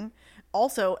firing.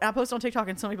 Also, and I posted on TikTok,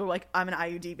 and some people are like, I'm an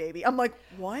IUD baby. I'm like,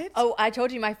 what? Oh, I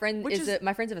told you my friend's a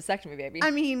vasectomy baby.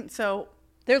 I mean, so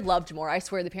they're loved more. I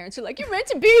swear the parents are like, you're meant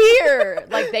to be here.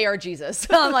 Like they are Jesus.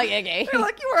 I'm like, okay. They're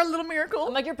like, you are a little miracle.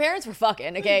 I'm like, your parents were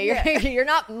fucking, okay? You're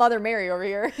not Mother Mary over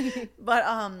here. But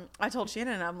I told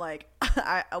Shannon, I'm like,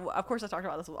 of course I talked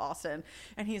about this with Austin,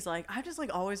 and he's like, I just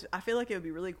like always, I feel like it would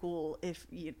be really cool if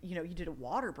you did a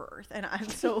water birth. And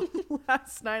so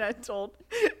last night I told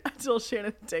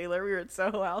Shannon and Taylor, we were at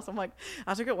Soho House. I'm like,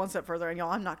 I took it one step further, and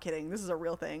y'all, I'm not kidding. This is a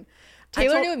real thing.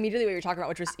 Taylor knew immediately what you were talking about,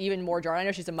 which was even more jarring. I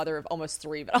know she's a mother of almost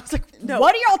 3, but I was like,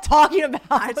 what are y'all talking about?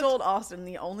 I told Austin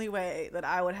the only way that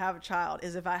I would have a child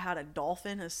is if I had a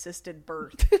dolphin-assisted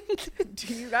birth.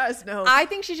 Do you guys know? I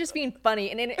think she's just being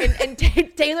funny. And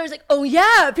Taylor's like, oh,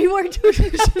 yeah, people are doing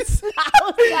this. I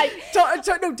was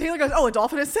like, no, Taylor goes, oh, a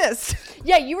dolphin assist.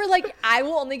 Yeah, you were like, I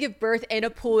will only give birth in a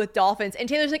pool with dolphins. And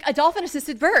Taylor's like, a dolphin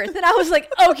assisted birth. And I was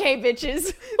like, okay,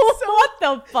 bitches. What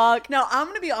the fuck? Now, I'm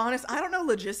going to be honest. I don't know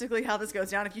logistically how this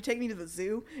goes down. If you take me to the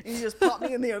zoo and you just pop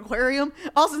me in the aquarium,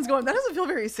 Austin's going, that doesn't feel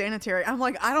very sanitary. I'm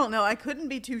like, I don't know. I couldn't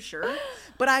be too sure.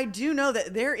 But I do know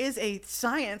that there is a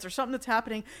science or something that's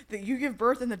happening that you give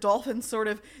birth and the dolphins sort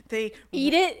of, they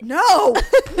eat it? No.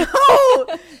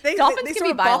 No. They Dolphins can sort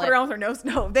be of bop violent. it around with their nose.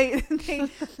 No,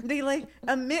 they like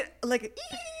emit like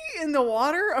ee in the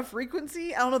water, a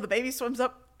frequency. I don't know. The baby swims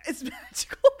up. It's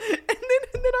magical. And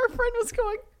then our friend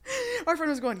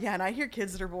was going, yeah, and I hear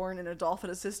kids that are born in a dolphin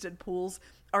assisted pools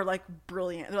are like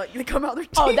brilliant. They're like, they come out their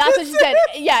teeth. Oh, that's what she said.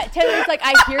 Yeah, Taylor's like,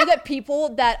 I hear that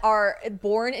people that are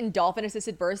born in dolphin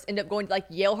assisted births end up going to like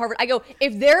Yale, Harvard. I go,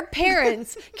 if their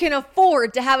parents can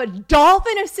afford to have a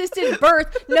dolphin assisted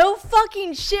birth, no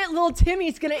fucking shit, little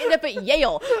Timmy's gonna end up at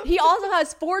Yale. He also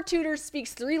has 4 tutors,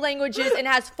 speaks 3 languages, and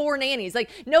has 4 nannies. Like,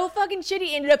 no fucking shit,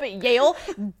 he ended up at Yale.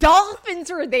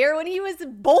 Dolphins were there when he was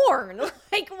born.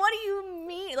 Like, what do you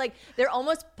mean? Like, they're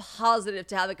almost positive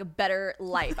to have like a better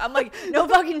life. I'm like, no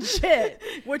fucking shit.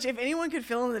 Which, if anyone could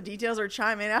fill in the details or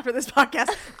chime in after this podcast,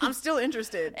 I'm still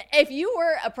interested. If you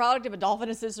were a product of a dolphin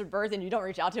assisted birth and you don't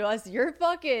reach out to us, you're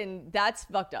fucking, that's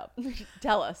fucked up.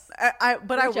 Tell us.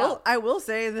 I will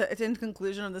say that in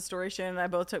conclusion of the story, Shannon and I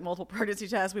both took multiple pregnancy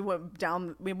tests. We went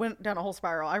down a whole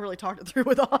spiral. I really talked it through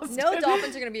with Austin. No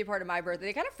dolphins are going to be a part of my birth.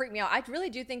 They kind of freak me out. I really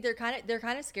do think they're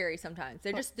kind of scary sometimes.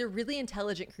 They're really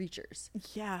intelligent creatures.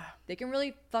 Yeah. They can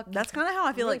really fuck. That's kind of how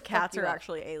I feel really like cats fuck are you up.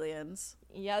 actually aliens.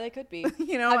 Yeah, they could be.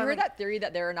 You know, I've I heard mean- that theory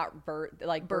that they're not birds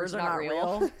are not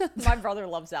real. real. My brother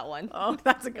loves that one. Oh,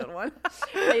 that's a good one.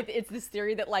 It's this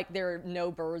theory that like no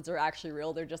birds are actually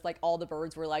real. They're just like all the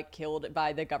birds were like killed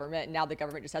by the government, and now the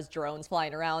government just has drones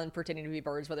flying around pretending to be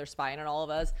birds while they're spying on all of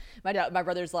us. My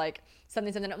brother's like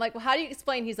something. I'm like, well, how do you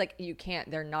explain? He's like, you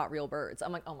can't. They're not real birds.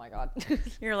 I'm like, oh my god.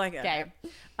 You're like, okay.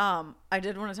 I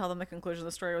did want to tell them the conclusion of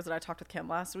the story was that I talked with Kim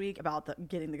last week about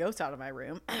getting the ghost out of my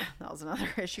room. That was another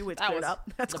issue. It's cleared up.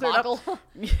 That's cleared up.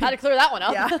 Had to clear that one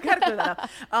up. Yeah, gotta clear that up.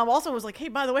 Also was like, hey,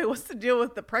 by the way, what's the deal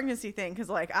with the pregnancy thing? Because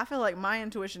like I feel like my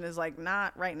intuition is like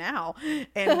not right now,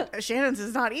 and Shannon's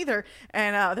is not either.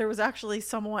 And there was actually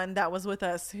someone that was with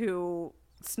us who.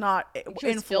 It's not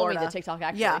in Florida. Filming the TikTok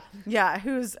actually. Yeah,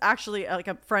 who's actually like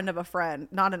a friend of a friend,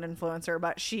 not an influencer,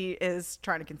 but she is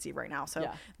trying to conceive right now. So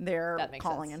they're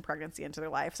calling in pregnancy into their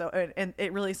life. So and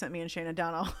it really sent me and Shannon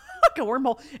down like a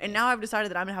wormhole. And now I've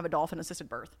decided that I'm gonna have a dolphin assisted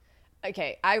birth.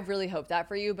 Okay, I really hope that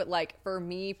for you, but like for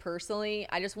me personally,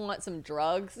 I just want some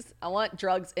drugs. I want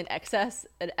drugs in excess,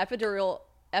 an epidural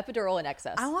in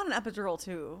excess. I want an epidural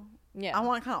too. Yeah, I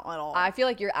want kind of it all. I feel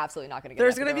like you're absolutely not gonna get.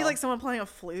 There's gonna be like someone playing a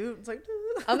flute. It's like.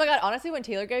 Oh my god! Honestly, when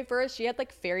Taylor gave birth, she had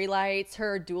like fairy lights.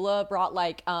 Her doula brought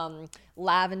like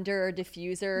lavender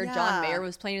diffuser. Yeah. John Mayer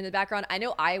was playing in the background. I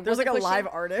know There's like a live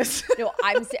artist. No,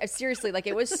 I'm seriously like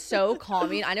it was so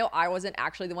calming. I know I wasn't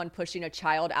actually the one pushing a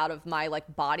child out of my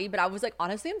like body, but I was like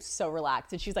honestly, I'm so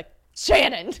relaxed. And she's like,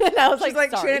 Shannon. And I was She's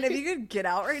like, sorry. Shannon, if you could get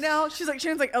out right now.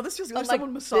 Shannon's like, oh, this feels like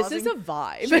someone massaging. This is a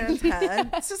vibe. Shannon's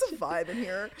head. This is a vibe in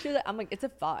here. She's like, I'm like, it's a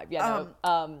vibe. Yeah.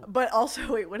 But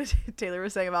also, wait, what did Taylor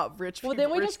was saying about rich? Well,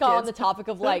 then we just got on the topic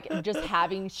of like just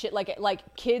having shit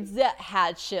like kids that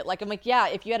had shit. Like I'm like, yeah,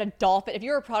 if you had a dolphin, if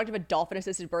you were a product of a dolphin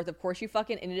assisted birth, of course you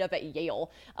fucking ended up at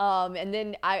Yale. And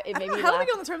then it made me How laugh. did we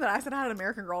get on the term that I said I had an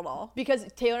American Girl doll? Because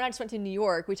Taylor and I just went to New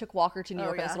York. We took Walker to New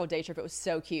York on yeah. this little day trip. It was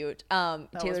so cute. was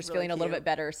Taylor's really feeling a little cute. bit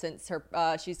better since her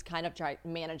she's kind of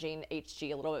managing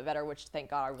HG a little bit better, which thank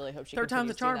God I really hope she Third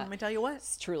time's a continues doing charm. that. Let me tell you what.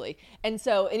 It's truly. And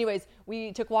so anyways,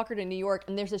 we took Walker to New York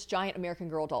and there's this giant American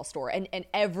Girl doll store and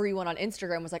everyone on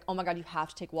Instagram was like, oh my God, you have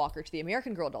to take Walker to the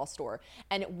American Girl doll store.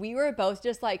 And we were both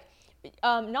just like,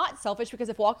 not selfish, because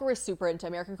if Walker was super into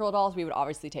American Girl dolls, we would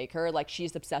obviously take her. Like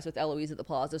she's obsessed with Eloise at the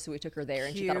Plaza, so we took her there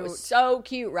and she thought it was so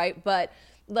cute, right? But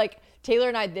like Taylor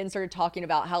and I then started talking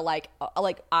about how like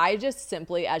I just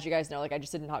simply, as you guys know, like I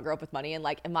just did not grow up with money, and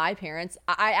like my parents,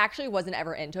 I actually wasn't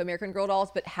ever into American Girl dolls,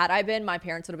 but had I been, my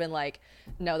parents would have been like,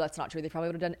 no, that's not true. They probably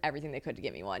would have done everything they could to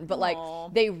get me one. But like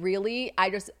they really, I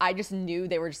just knew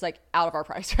they were just like out of our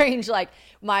price range. Like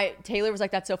Taylor was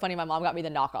like, that's so funny. My mom got me the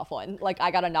knockoff one. Like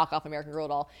I got a knockoff American Girl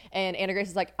doll, and Anna Grace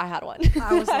is like, I had one.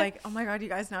 I was like, oh my God, you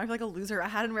guys, now I feel like a loser. I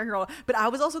had an American Girl, but I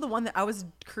was also the one that I was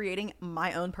creating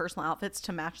my own personal outfits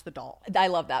to match the doll. I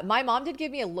love that. My mom did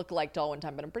give me a look-alike doll one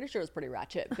time, but I'm pretty sure it was pretty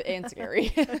ratchet and scary.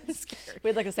 Scary. We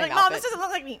had like the same Like, outfit. Mom, this doesn't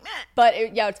look like me. But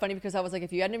it's funny because I was like,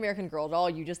 if you had an American Girl doll,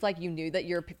 you just like, you knew that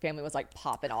your family was like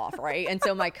popping off, right? And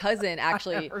so my cousin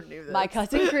actually, my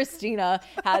cousin Christina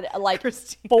had like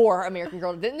 4 American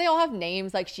Girl. Didn't they all have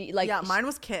names? Like yeah, mine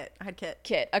was Kit. I had Kit.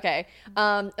 Kit. Okay.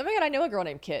 Oh my God, I know a girl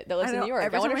named Kit that lives in New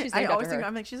York. I wonder if she's named after her.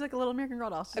 I'm like, she's like a little American Girl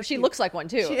doll. She looks like one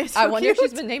too. She is I so wonder if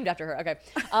cute. she's been named after her. Okay.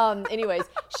 Anyways,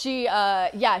 she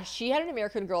had an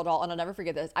American Girl doll, and I'll never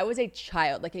forget this. I was a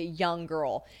child, like a young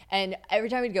girl, and every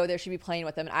time we'd go there, she'd be playing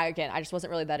with them. And I just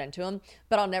wasn't really that into them.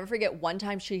 But I'll never forget one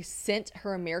time she sent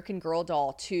her American Girl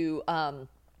doll to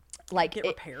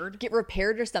get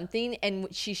repaired or something,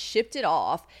 and she shipped it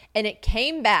off, and it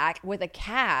came back with a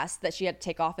cast that she had to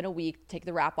take off in a week, take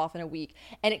the wrap off in a week,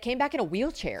 and it came back in a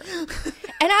wheelchair.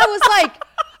 And I was like,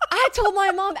 I told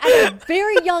my mom at a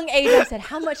very young age, I said,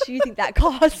 how much do you think that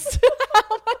cost?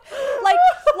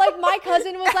 like my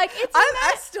cousin was like,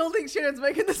 I still think Shannon's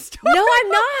making the story. No, I'm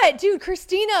not, dude.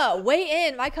 Christina, weigh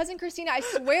in. My cousin Christina, I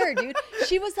swear, dude.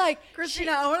 She was like,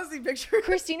 Christina, I want to see pictures.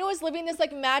 Christina was living this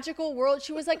like magical world.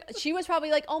 She was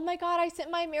probably like, oh my God, I sent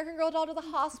my American Girl doll to the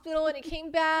hospital and it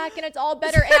came back and it's all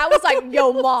better. And I was like,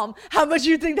 yo, Mom, how much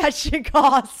you think that shit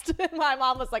cost? My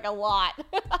mom was like, a lot.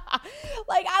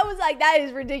 Like, I was like, that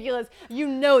is ridiculous. You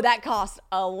know that costs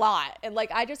a lot. And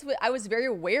like, I was very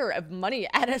aware of money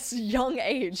at a young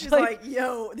age. She's like,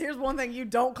 yo, here's one thing you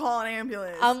don't call an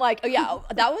ambulance. I'm like, oh yeah,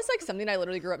 that was like something I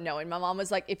literally grew up knowing. My mom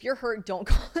was like, if you're hurt, don't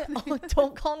call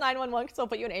 911 because they'll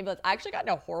put you in an ambulance. I actually got in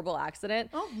a horrible accident.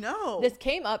 Oh no. This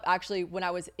came up actually when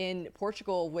I was in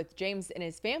Portugal with James and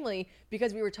his family,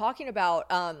 because we were talking about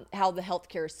how the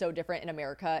healthcare is so different in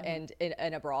America and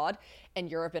abroad and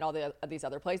Europe and all these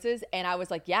other places. And I was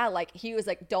like, yeah, like he was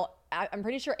like, I'm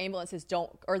pretty sure ambulances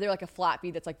or they're like a flat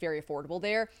fee that's like very affordable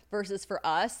there, versus for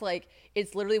us, like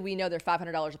it's literally, we know they're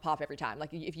 $500 a pop every time.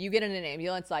 Like if you get in an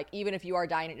ambulance, like even if you are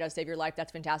dying, it does save your life.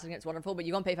 That's fantastic. And it's wonderful, but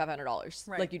you gonna pay $500.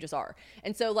 Right. Like you just are.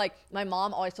 And so like my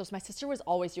mom always told us, my sister was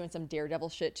always doing some daredevil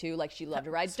shit too. Like she loved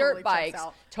to ride dirt bikes.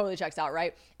 Totally checks out.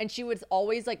 Right. And she was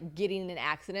always like getting in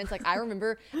accidents. Like I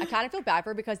remember, I kind of feel bad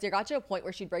for her because there got to a point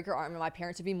where she'd break her arm and my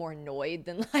parents would be more annoyed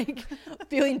than like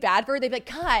feeling bad for her. They'd be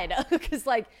like, God, because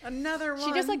like another one.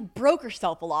 She just like broke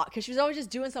herself a lot because she was always just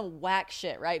doing some whack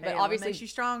shit, right? But obviously makes you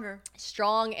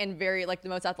strong and very like the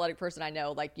most athletic person I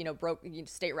know, like, you know, broke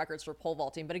state records for pole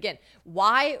vaulting. But again,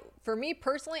 why, for me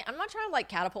personally, I'm not trying to like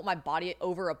catapult my body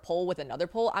over a pole with another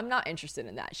pole. I'm not interested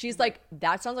in that. She's like,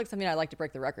 that sounds like something I'd like to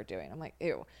break the record doing. I'm like,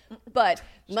 ew. But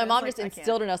my mom just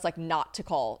instilled in us like not to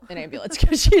call an ambulance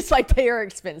because she's like, they are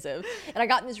expensive. And I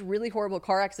got in this really horrible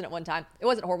car accident one time. It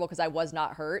wasn't horrible because I was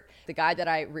not hurt. The guy that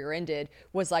I rear-ended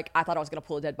was like, I thought I was gonna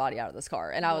pull a dead body out of this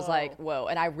car, and I was like, whoa.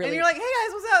 And you're like, hey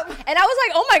guys, what's up? And I was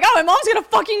like, oh my God, my mom's gonna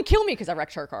fucking kill me because I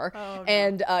wrecked her car. Oh, no.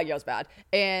 And it was bad.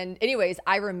 And anyways,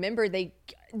 I remember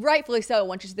rightfully so,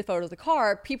 once you see the photo of the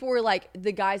car, people were like,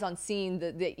 the guys on scene,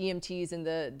 the EMTs and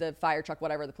the fire truck,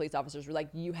 whatever, the police officers were like,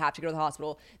 you have to go to the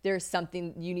hospital. There's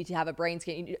something, you need to have a brain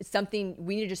scan, something,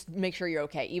 we need to just make sure you're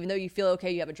okay. Even though you feel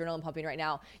okay, you have adrenaline pumping right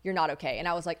now, you're not okay. And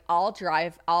I was like,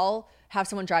 I'll have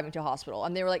someone driving to a hospital.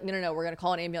 And they were like, no, we're going to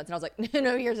call an ambulance. And I was like,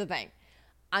 no, here's the thing.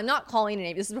 I'm not calling an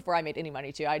ambulance. This is before I made any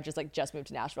money too. I just moved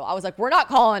to Nashville. I was like, we're not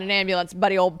calling an ambulance,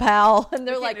 buddy, old pal. And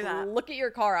they're like, look at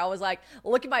your car. I was like,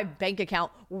 look at my bank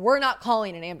account. We're not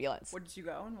calling an ambulance. Where did you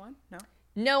go and what?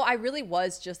 No, I really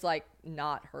was just like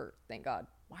not hurt. Thank God.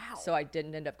 Wow. So I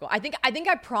didn't end up going. I think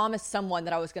I promised someone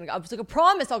that I was going to go. I was like, I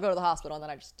promise I'll go to the hospital. And then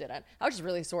I just didn't. I was just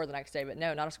really sore the next day, but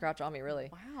no, not a scratch on me really.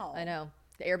 Wow. I know.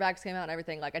 The airbags came out and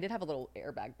everything. Like I did have a little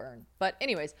airbag burn. But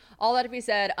anyways, all that to be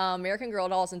said, American Girl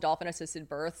dolls and dolphin assisted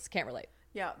births, can't relate.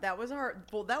 Yeah, that was our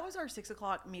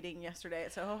 6:00 meeting yesterday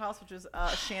at Soho House, which was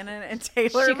Shannon and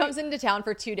Taylor. She comes into town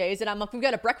for 2 days, and I'm like, we've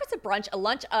got a breakfast, a brunch, a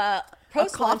lunch,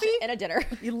 post lunch, and a dinner.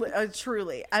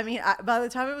 Truly, I mean, by the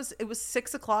time it was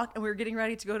 6:00, and we were getting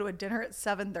ready to go to a dinner at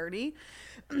 7:30,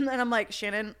 and I'm like,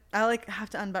 Shannon, I like have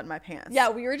to unbutton my pants.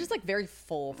 Yeah, we were just like very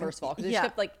full first of all because we just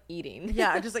kept like eating.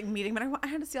 Yeah, just like meeting, but I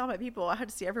had to see all my people. I had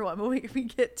to see everyone. But we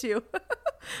get to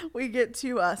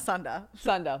Sunda.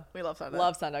 Sunda, we love Sunda.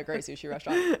 Love Sunda, great sushi restaurant.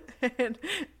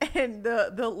 and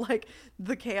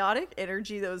the chaotic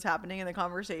energy that was happening in the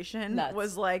conversation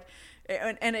was like,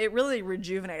 And it really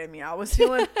rejuvenated me. I was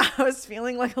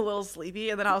feeling like a little sleepy,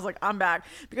 and then I was like, I'm back.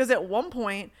 Because at one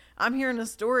point I'm hearing a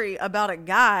story about a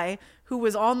guy who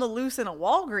was on the loose in a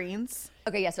Walgreens.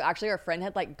 Okay, yeah, so actually our friend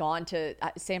had like gone to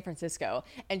San Francisco,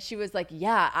 and she was like,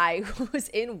 yeah, I was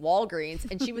in Walgreens,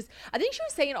 and I think she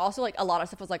was saying also like a lot of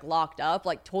stuff was like locked up,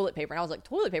 like toilet paper, and I was like,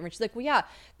 toilet paper? And she's like, well, yeah,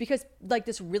 because like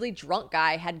this really drunk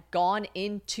guy had gone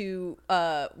into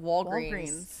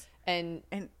Walgreens. And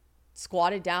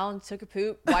squatted down, took a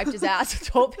poop, wiped his ass with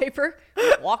toilet paper,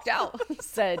 walked out,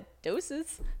 said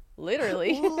doses.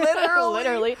 Literally.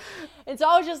 And so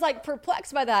I was just like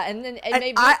perplexed by that. And then it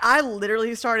made me, I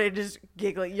literally started just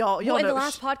giggling. Y'all in know the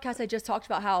last podcast I just talked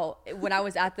about how when I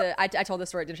was at I told this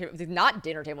story at dinner table. It was not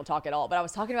dinner table talk at all, but I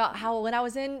was talking about how when I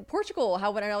was in Portugal,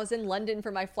 how when I was in London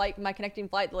for my connecting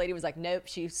flight, the lady was like, nope,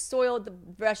 she soiled the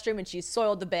restroom and she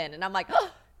soiled the bin. And I'm like, oh,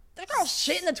 that girl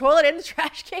shit in the toilet and the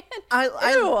trash can.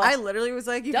 I literally was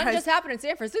like, you Doesn't guys just happen in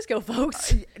San Francisco,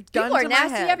 folks. People are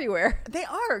nasty everywhere. They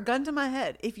are. Gun to my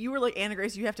head. If you were like, Anna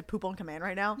Grace, you have to poop on command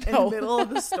right now in the middle of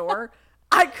the store.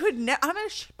 I could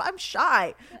I'm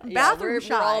shy. I'm bathroom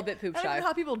shy. We're all a bit poop shy. I don't know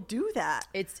how people do that.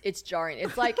 It's jarring.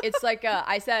 It's like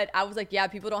I was like, yeah,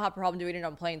 people don't have a problem doing it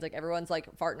on planes. Like everyone's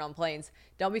like farting on planes.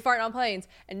 Don't be farting on planes.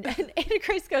 And Anna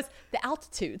Grace goes, the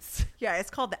altitudes. Yeah,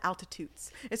 it's called the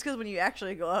altitudes. It's because when you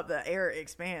actually go up, the air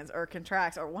expands or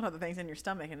contracts or one of the things in your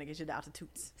stomach, and it gives you the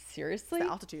altitudes. Seriously? It's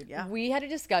the altitude, yeah. We had a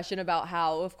discussion about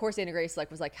how, of course, Anna Grace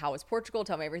was like, how is Portugal?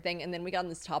 Tell me everything. And then we got on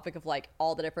this topic of like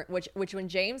all the different, which when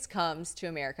James comes to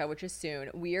America, which is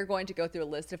soon, we are going to go through a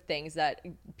list of things that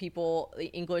people,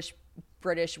 English,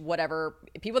 British, whatever,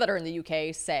 people that are in the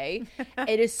UK say.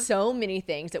 It is so many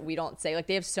things that we don't say. Like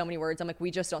they have so many words. I'm like, we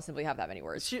just don't simply have that many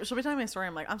words. She'll be telling me a story.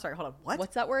 I'm like, I'm sorry, hold on. What?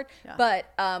 What's that word? Yeah. But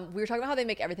we were talking about how they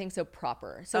make everything so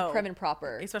proper, so prim and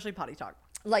proper. Especially potty talk.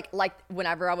 Like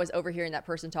whenever I was overhearing that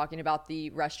person talking about the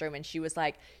restroom, and she was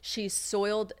like, she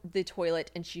soiled the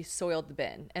toilet and she soiled the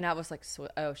bin, and I was like,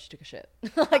 oh, she took a shit.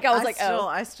 Like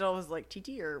I still was like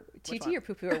TT or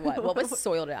poo poo or what? What was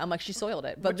soiled it? I'm like, she soiled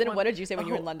it. But then what did you say when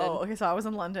you were in London? Oh, okay, so I was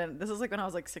in London. This is like when I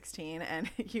was like 16, and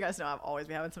you guys know I've always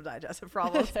been having some digestive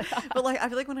problems. But like I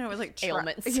feel like when I was like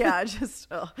ailments, yeah, just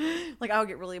like I would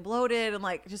get really bloated and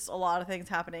like just a lot of things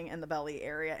happening in the belly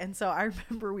area. And so I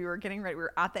remember we were getting ready. We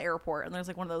were at the airport, and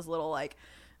there's like one of those little like,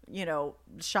 you know,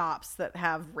 shops that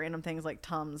have random things like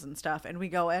Tums and stuff, and we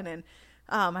go in, and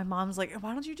my mom's like,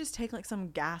 why don't you just take like some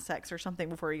Gas X or something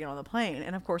before you get on the plane?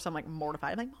 And of course I'm like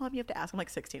mortified. I'm like, Mom, you have to ask. I'm like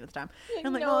 16 at the time. And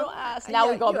I'm like, no, Mom, ask.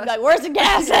 Now we go up and be like, where's the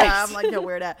Gas X? Yeah, I'm like, no,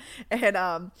 where that?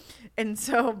 And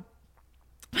so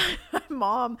my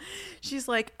mom, she's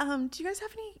like, do you guys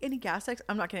have any Gas X?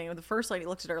 I'm not kidding. The first lady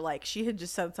looks at her like she had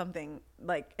just said something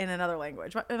like in another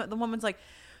language. The woman's like,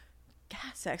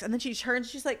 Gas X, and then she turns,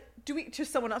 she's like, to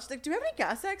someone else, she's like, do we have any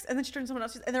Gas X? And then she turns to someone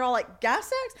else, and they're all like,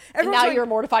 Gas X? And now like, you're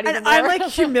mortified even and more. I'm like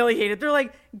humiliated. They're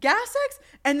like, Gas X?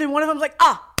 And then one of them's like,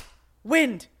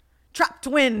 wind, trapped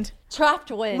wind.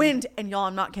 And y'all,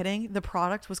 I'm not kidding, the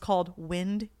product was called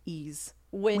Wind Ease.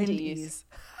 Wind Ease.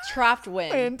 Trapped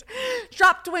wind.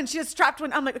 Trapped wind. She has trapped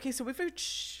wind. I'm like, okay, so we've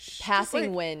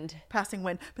passing wind.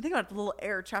 But they got the little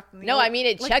air trapped in the No, air. I mean,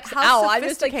 it like, checks out. I'm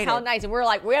just like, how nice. And we're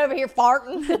like, we're over here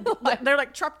farting. They're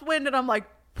like, trapped wind. And I'm like,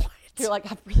 what? You're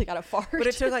like, I've really got to fart. But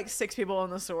it took like 6 people in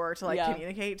the store to like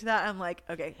communicate to that. I'm like,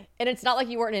 okay. And it's not like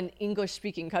you weren't in an English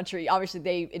speaking country. Obviously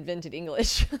they invented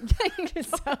English.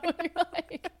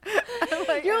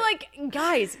 So you're like,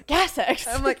 guys, Gas X.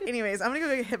 I'm like, anyways, I'm gonna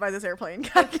go get hit by this airplane.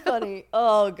 That's funny.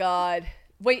 Oh God.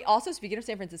 Wait, also speaking of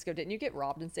San Francisco, didn't you get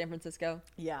robbed in San Francisco?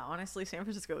 Yeah, honestly, San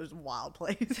Francisco is a wild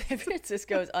place. San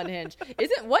Francisco is unhinged.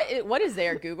 Isn't what is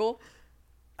there? Google?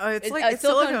 It's like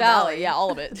Silicon Valley. Yeah,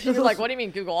 all of it. You're like, what do you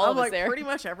mean Google? All of it's there. Pretty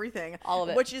much everything. All of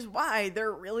it. Which is why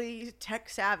they're really tech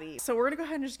savvy. So we're going to go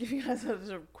ahead and just give you guys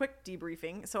a quick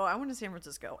debriefing. So I went to San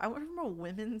Francisco. I went from a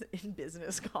women's in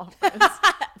business conference.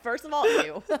 First of all,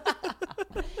 you.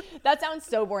 That sounds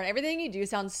so boring. Everything you do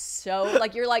sounds so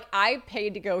like you're like, I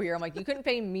paid to go here. I'm like, you couldn't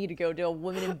pay me to go to a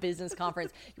women in business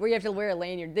conference where you have to wear a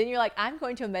lanyard. Then you're like, I'm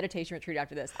going to a meditation retreat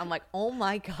after this. I'm like, oh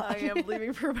my God. I am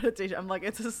leaving for a meditation. I'm like,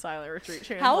 it's a silent retreat.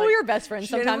 Shannon's how like, are your best friends?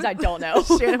 Sometimes I don't know.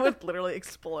 Shannon would literally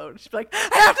explode. She'd be like,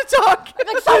 I have to talk. I'm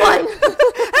like, someone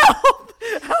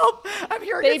help. I'm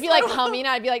here. They'd be like humming.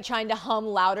 I'd be like trying to hum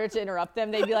louder to interrupt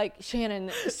them. They'd be like,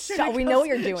 Shannon, stop. We know what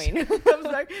you're doing.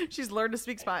 She's learned to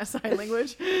speak sign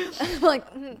language. I'm like,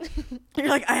 you're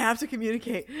like, I have to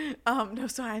communicate. No,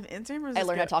 so I'm in San Francisco. I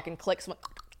learned how to talk in clicks.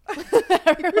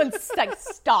 Everyone's like,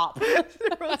 stop.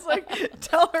 Everyone's like,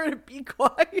 tell her to be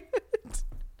quiet.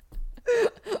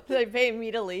 They pay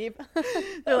me to leave.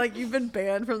 They're like, you've been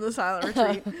banned from the silent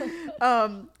retreat.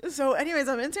 So anyways,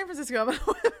 I'm in San Francisco. I'm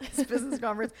at this business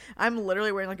conference. I'm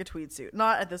literally wearing like a tweed suit.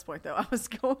 Not at this point though. I was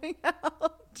going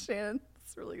out. Shannon,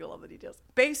 it's really gonna love the details.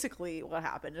 Basically what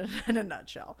happened in a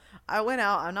nutshell. I went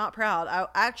out. I'm not proud.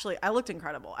 I looked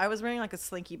incredible. I was wearing like a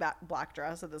slinky black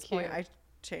dress at this point. I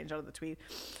changed out of the tweed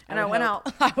and I went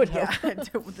out. I would hope.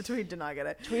 The tweed did not get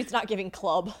it. Tweed's not giving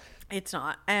club. It's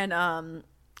not. And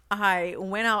I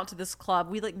went out to this club.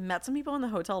 We like met some people in the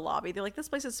hotel lobby. They're like, this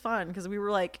place is fun, because we were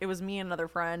like, it was me and another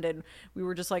friend, and we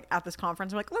were just like at this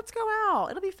conference. We're like, let's go out.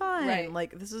 It'll be fun. Right.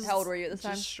 Like, this is, how old were you at this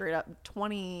time? Straight up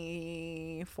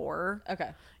 24. Okay.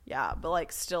 Yeah, but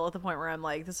like still at the point where I'm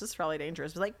like, this is probably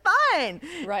dangerous. But like, fine.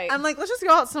 Right. I'm like, let's just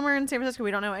go out somewhere in San Francisco we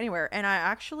don't know anywhere. And I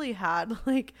actually had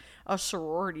like a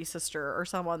sorority sister or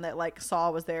someone that like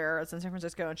saw was there. It's in San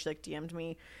Francisco, and she like DM'd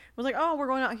me. Was like, oh, we're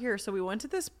going out here. So we went to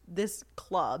this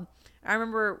club. I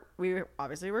remember we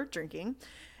were drinking.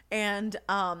 And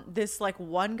this like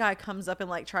one guy comes up and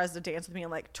like tries to dance with me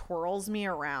and like twirls me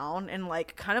around and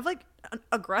like kind of like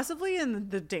aggressively in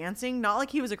the dancing. Not like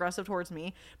he was aggressive towards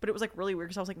me, but it was like really weird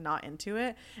because I was like not into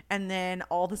it. And then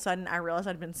all of a sudden I realized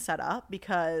I'd been set up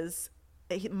because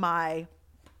my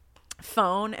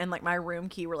phone and like my room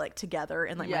key were like together,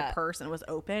 and like my purse, and it was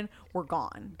open, were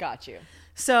gone. Got you.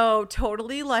 So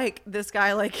totally like this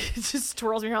guy like just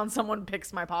twirls me around, someone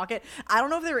picks my pocket. I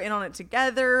don't know if they were in on it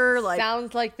together. Like,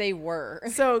 sounds like they were.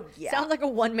 So yeah. Sounds like a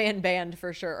one-man band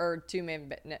for sure, or two-man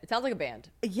band. It sounds like a band.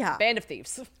 Yeah. Band of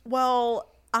thieves. Well,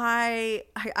 I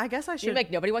guess I should. You're like,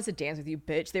 nobody wants to dance with you,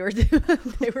 bitch. They were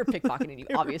pickpocketing you,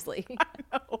 obviously.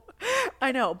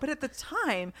 I know. But at the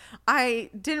time, I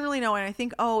didn't really know. And I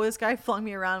think, oh, this guy flung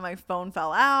me around and my phone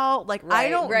fell out. Like, right, I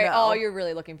don't know. Oh, you're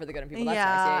really looking for the good in people. That's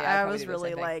nice. Yeah, I was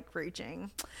really like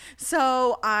reaching.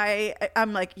 So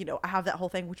I'm like, I have that whole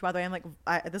thing, which by the way, I'm like,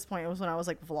 at this point, it was when I was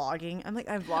like vlogging. I'm like,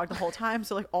 I vlogged the whole time.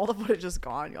 So like all the footage is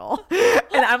gone, y'all.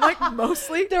 And I'm like,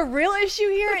 mostly. The real issue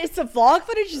here is the vlog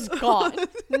footage is gone.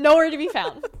 Nowhere to be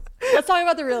found. Let's talk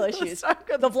about the real issues.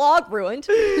 The vlog ruined.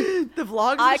 The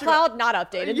vlog. iCloud not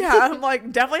updated. Yeah, I'm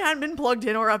like, definitely hadn't been plugged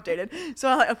in or updated.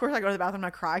 So of course I go to the bathroom and I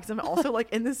cry because I'm also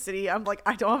like in the city. I'm like,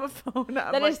 I don't have a phone.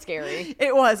 That is scary.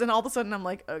 It was. And all of a sudden I'm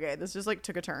like, okay, this just like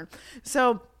took a turn.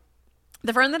 So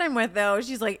the friend that I'm with though,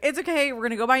 she's like, it's okay. We're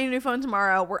going to go buy you a new phone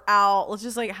tomorrow. We're out. Let's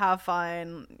just like have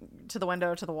fun. To the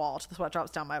window, to the wall, to the sweat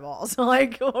drops down my balls. So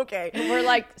like, okay. We're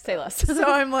like, say less. So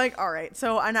I'm like, all right.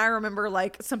 So, and I remember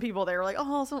like some people, they were like,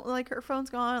 oh, so, like her phone's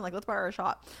gone. Like, let's buy her a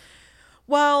shot.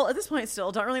 Well, at this point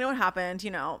still don't really know what happened.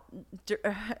 A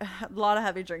lot of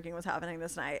heavy drinking was happening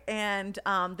this night. And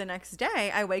the next day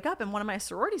I wake up and one of my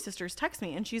sorority sisters texts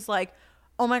me and she's like,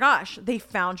 oh my gosh, they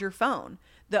found your phone.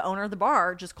 The owner of the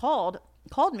bar just called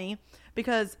me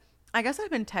because I guess I've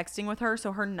been texting with her,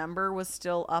 so her number was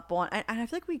still up on, and I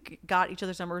feel like we got each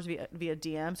other's numbers via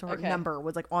DM, so her number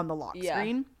was like on the lock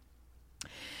screen.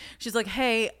 She's like,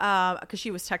 hey, because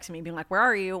she was texting me being like, where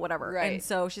are you? Whatever. Right. And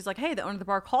so she's like, hey, the owner of the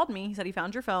bar called me. He said he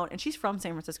found your phone. And she's from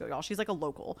San Francisco, y'all. She's like a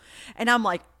local. And I'm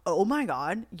like, oh my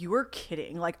God, you are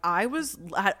kidding. Like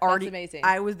had already. That's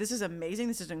amazing. This is amazing.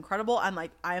 This is incredible. I'm like,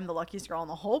 I am the luckiest girl on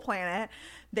the whole planet.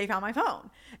 They found my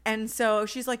phone. And so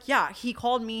she's like, yeah, he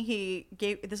called me.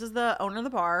 This is the owner of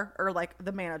the bar, or like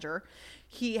the manager.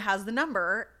 He has the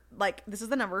number. Like, this is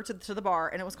the number to the bar,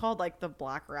 and it was called like the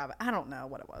Black Rabbit. I don't know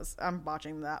what it was. I'm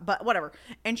botching that, but whatever.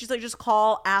 And she's like, just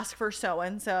call, ask for so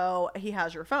and so. He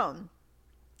has your phone.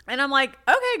 And I'm like,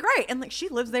 okay, great. And like, she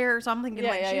lives there, so I'm thinking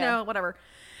whatever.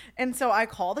 And so I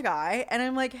call the guy, and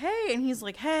I'm like, hey, and he's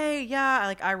like, hey, yeah,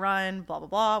 like I run blah blah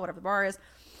blah, whatever the bar is.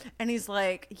 And he's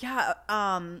like, yeah,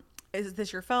 is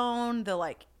this your phone? The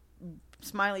like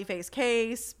smiley face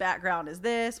case, background is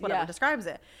this, whatever, describes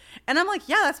it. And I'm like,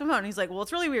 yeah, that's my phone. And he's like, well,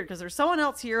 it's really weird because there's someone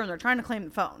else here and they're trying to claim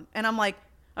the phone. And I'm like,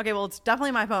 okay, well, it's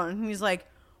definitely my phone. And he's like,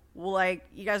 well, like,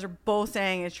 you guys are both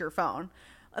saying it's your phone.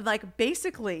 Like,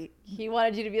 basically, he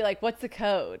wanted you to be like, what's the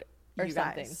code or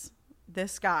something. Guys,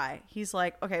 this guy, he's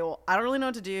like, okay, well, I don't really know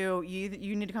what to do.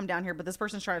 You need to come down here, but this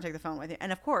person's trying to take the phone with you.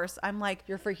 And of course, I'm like,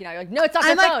 you're freaking out. You're like, no, it's not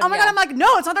their I'm like, phone. Oh my God. I'm like,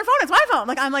 no, it's not their phone. It's my phone.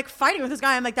 Like, I'm like fighting with this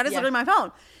guy. I'm like, that is literally my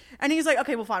phone. And he's like,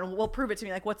 okay, well, fine. We'll prove it to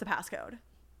me. Like, what's the passcode?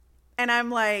 And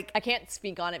I'm like, I can't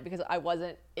speak on it because I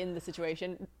wasn't in the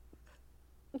situation.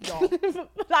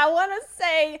 I want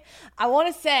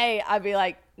to say, I'd be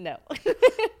like, no.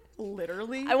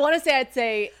 literally. I want to say I'd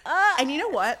say, and you know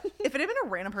what? If it had been a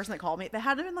random person that called me, that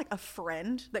had been like a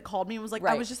friend that called me and was like, I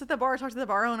Right. was just at the bar, talked to the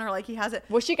bar owner, like he has it.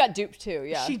 well, she got duped too.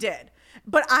 Yeah. She did.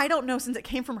 But I don't know, since it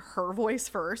came from her voice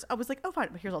first, I was like, oh, fine.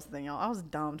 But here's also the thing, y'all. I was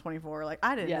dumb, 24. Like,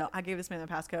 I didn't know. I gave this man the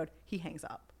passcode. He hangs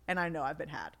up. And I know I've been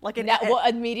had. Like, well,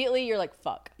 immediately you're like,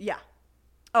 fuck. yeah.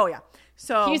 Oh, yeah.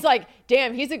 So He's like,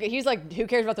 damn, he's like, who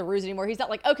cares about the ruse anymore? He's not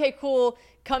like, okay, cool,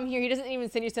 come here. He doesn't even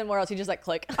send you somewhere else. He just like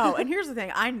click. oh, and here's the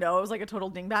thing. I know it was like a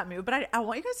total dingbat move, but I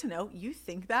want you guys to know, you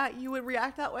think that you would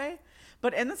react that way.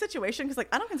 But in the situation, because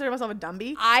like, I don't consider myself a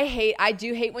dumby. I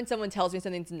do hate when someone tells me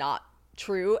something's not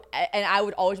true, and I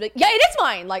would always be like, yeah, it is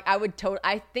mine. Like I would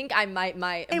I think I might,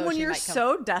 my emotion And when you're might come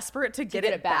so desperate to get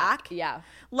it back. Yeah.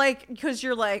 Like, because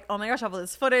you're like, oh my gosh, I have all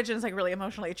this footage and it's like really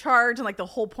emotionally charged. And like the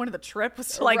whole point of the trip was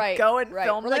to like go and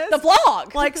film Or, this. like the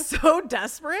vlog. Like so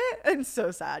desperate and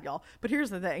so sad, y'all. But here's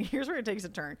the thing. Here's where it takes a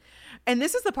turn. And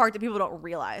this is the part that people don't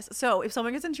realize. So if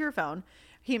someone gets into your phone,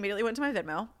 he immediately went to my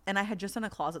Venmo, and I had just done a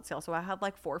closet sale. So I had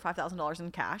like $4,000 or $5,000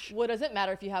 in cash. What does it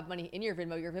matter if you have money in your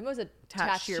Venmo? Your Venmo is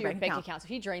attached to your bank account. So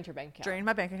he drained your bank account. Drained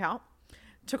my bank account.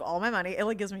 Took all my money. It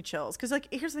like gives me chills. Because like,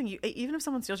 here's the thing. Even if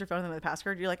someone steals your phone with a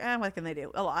password, you're like, what can they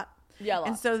do? A lot. Yeah, a lot.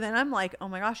 And so then I'm like, oh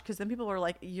my gosh, because then people are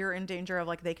like, you're in danger of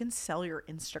like, they can sell your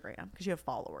Instagram because you have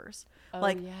followers.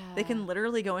 They can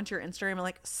literally go into your Instagram and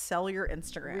like sell your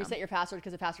Instagram. Reset your password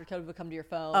because the password code will come to your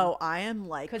phone. Oh, I am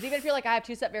like, because even if you're like, I have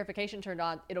 2-step verification turned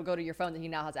on, it'll go to your phone that he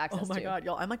now has access to. oh my God,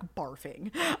 y'all, I'm like barfing.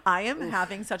 I am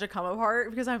having such a come apart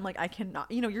because I'm like, I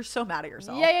cannot, you're so mad at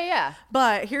yourself. Yeah.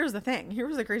 But here's the thing.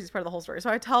 Here's the craziest part of the whole story.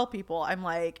 So I tell people, I'm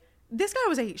like, this guy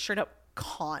was a straight up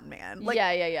con man. Like,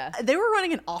 yeah. They were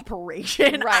running an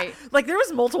operation. Right. Like there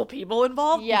was multiple people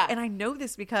involved. Yeah. And I know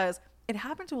this because it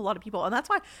happened to a lot of people. And that's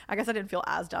why I guess I didn't feel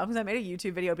as dumb, because I made a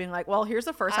YouTube video being like, well, here's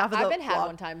the first half of the I've been vlog. had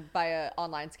one time by an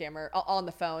online scammer on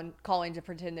the phone calling to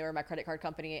pretend they were my credit card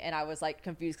company. And I was like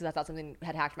confused because I thought something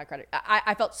had hacked my credit.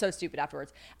 I felt so stupid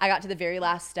afterwards. I got to the very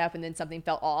last step and then something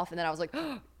felt off. And then I was like,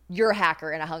 oh, you're a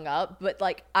hacker. And I hung up. But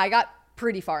like I got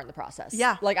pretty far in the process.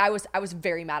 Yeah. Like I was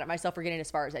very mad at myself for getting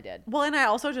as far as I did. Well, and I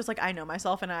also just like, I know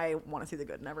myself and I want to see the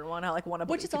good in everyone. I like want to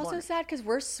believe Which is people also in- sad because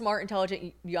we're smart,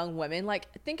 intelligent young women. Like,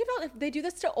 think about if they do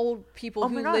this to old people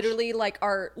my who gosh. literally like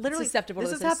are Literally, susceptible this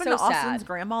to has this. happened It's so to Austin's sad.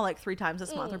 grandma like 3 times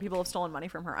this month, where people have stolen money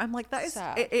from her. I'm like, that is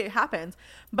Sad. it happens,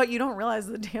 but you don't realize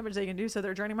the damage they can do. So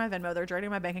they're draining my Venmo, they're draining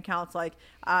my bank accounts. Like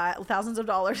thousands of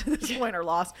dollars at this point are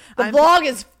lost. The vlog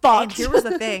is fucked. And here was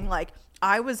the thing, like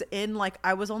I was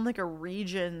on like a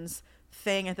Regions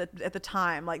thing at the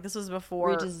time. Like this was before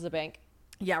Regis is a bank.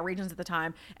 Yeah, Regions at the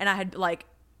time, and I had like.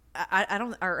 I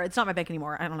don't, or it's not my bank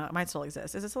anymore. I don't know. It might still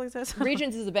exist. Does it still exist?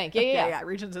 Regions is a bank. Yeah.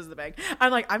 Regions is the bank.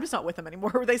 I'm like, I'm just not with them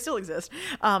anymore. They still exist.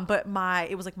 But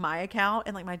it was like my account,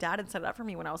 and like my dad had set it up for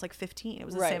me when I was like 15. It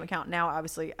was the same account. Now,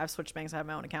 obviously, I've switched banks. I have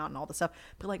my own account and all this stuff.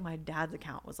 But like my dad's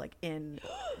account was like in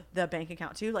the bank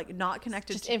account too, like not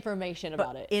connected Just to information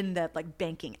about it. in that like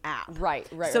banking app. Right.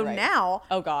 So right. now,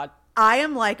 oh God. I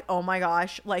am like, oh my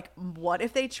gosh, like what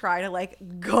if they try to like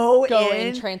go in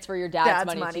and transfer your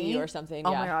dad's money to you or something?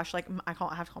 Oh yeah. my gosh, like I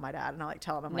have to call my dad and I like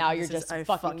tell him, I'm Now like, you're this just is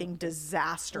a fucking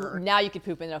disaster. Now you could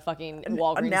poop in a fucking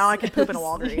Walgreens. Now I could poop in a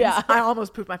Walgreens. Yeah. I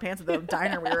almost pooped my pants at the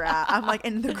diner we were at. I'm like,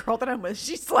 and the girl that I'm with,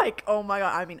 she's like, oh my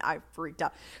God. I mean, I freaked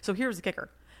out. So here's the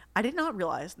kicker. I did not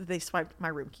realize that they swiped my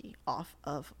room key off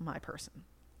of my person.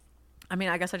 I mean,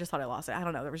 I guess I just thought I lost it. I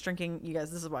don't know. There was drinking. You guys,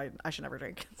 this is why I should never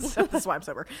drink. So this is why I'm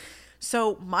sober.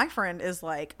 So my friend is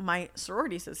like, my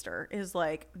sorority sister is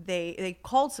like, they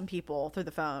called some people through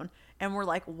the phone and were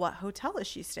like, what hotel is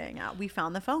she staying at? We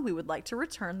found the phone. We would like to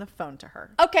return the phone to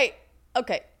her. Okay.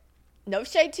 No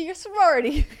shade to your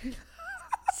sorority,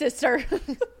 sister.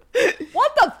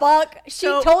 What the fuck? She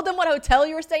told them what hotel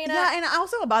you were staying at? Yeah, and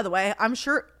also, by the way, I'm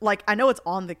sure, like, I know it's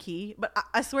on the key, but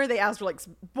I swear they asked for, like,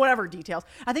 whatever details.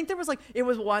 I think there was, like, it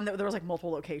was one that there was, like,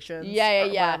 multiple locations. Yeah.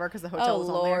 Whatever, because the hotel was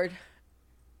on there. Lord.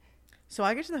 So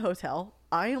I get to the hotel.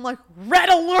 I am like, red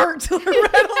alert! Red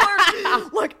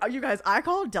alert! Like, you guys, I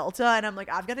called Delta and I'm like,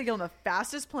 I've got to get on the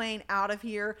fastest plane out of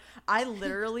here. I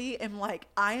literally am like,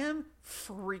 I am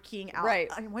freaking out. Right.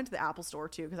 I went to the Apple store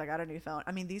too because I got a new phone.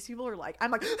 I mean, these people are like,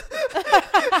 I'm like,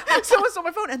 someone stole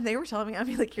my phone. And they were telling me, I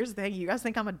mean, like, here's the thing. You guys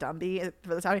think I'm a dumby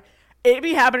for this happening? It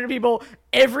be happening to people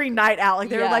every night out. Like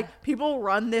they're like, people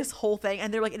run this whole thing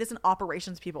and they're like, it is an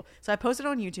operations people. So I posted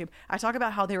on YouTube. I talk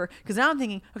about how they were, because now I'm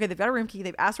thinking, okay, they've got a room key.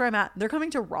 They've asked where I'm at. They're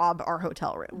coming to rob our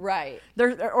hotel room. Right.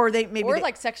 Or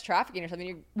like sex trafficking or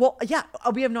something. Well, yeah.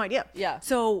 We have no idea. Yeah.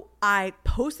 So I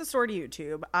post the story to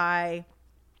YouTube. I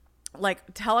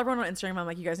like tell everyone on Instagram, I'm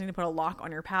like, you guys need to put a lock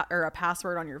on your or a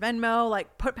password on your Venmo,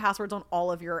 like put passwords on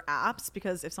all of your apps,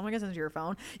 because if someone gets into your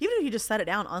phone, even if you just set it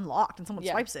down unlocked and someone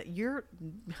swipes it, you're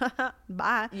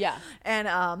bye. Yeah.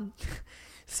 And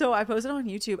so I posted on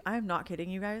YouTube. I'm not kidding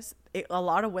you guys. A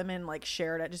lot of women like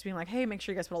shared it, just being like, hey, make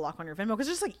sure you guys put a lock on your Venmo, because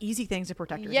just like easy things to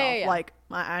protect yourself. Like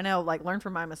I know, like learn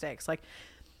from my mistakes. Like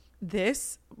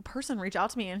this person reached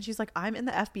out to me and she's like, I'm in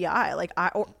the FBI.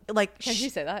 Can she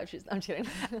say that? I'm kidding.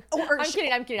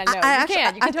 I'm kidding. I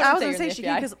know. You can I was gonna say she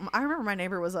can, because I remember my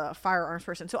neighbor was a firearms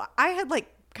person, so I had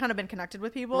like kind of been connected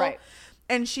with people, right?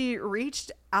 And she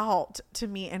reached out to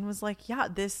me and was like, yeah,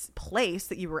 this place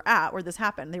that you were at where this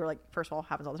happened, they were like, first of all,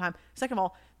 happens all the time. Second of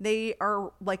all, they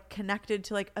are like connected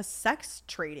to like a sex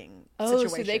trading situation.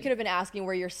 So they could have been asking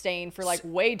where you're staying for like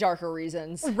way darker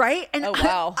reasons. Right? And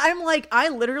wow. I'm like,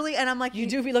 I'm like, you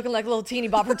do be looking like a little teeny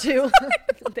bopper too.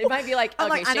 They might be like, okay,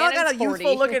 like, I know I got a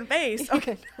youthful looking face.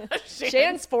 Okay.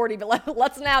 Shannon's 40, but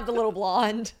let's nab the little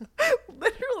blonde.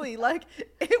 Literally, like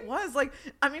it was like,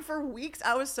 I mean, for weeks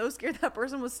I was so scared that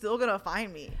person was still gonna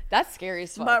find me. That's scary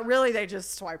as fuck. But really, they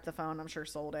just swiped the phone. I'm sure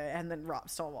sold it, and then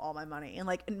stole all my money. And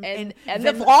like, and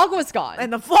the vlog was gone.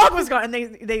 And the vlog was gone. And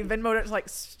they Venmoed it to like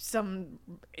some,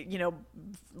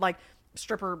 like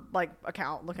stripper like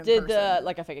account looking. Did person.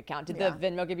 like a fake account? Did the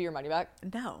Venmo give you your money back?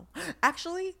 No,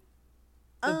 actually.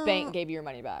 The bank gave you your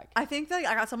money back. I think that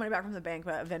I got some money back from the bank,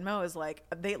 but Venmo is like,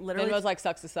 Venmo's like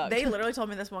sucks to suck. They literally told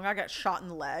me this one guy got shot in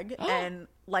the leg and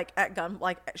like at gun,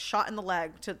 like shot in the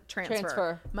leg to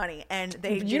transfer money. And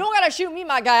you don't gotta shoot me,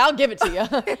 my guy. I'll give it to you.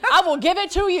 I will give it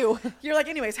to you. You're like,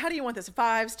 anyways, how do you want this?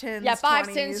 5s, 10s, yeah,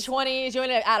 5s, 10s, 20s. You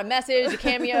want to add a message, a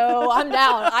cameo? I'm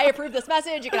down. I approve this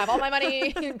message. You can have all my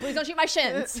money. Please don't shoot my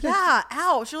shins. Yeah,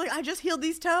 ouch. You're like, I just healed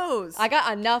these toes. I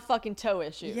got enough fucking toe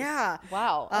issues. Yeah.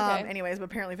 Wow. Okay. Anyways,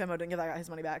 but apparently Venmo didn't give that guy his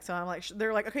money back. So I'm like,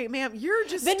 they're like, okay, ma'am, you're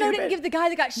just Venmo stupid. didn't give the guy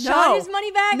that got shot his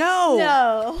money back?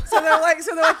 No. So they're like,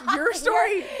 your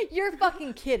story. You're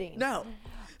fucking kidding. No.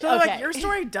 So they're like, your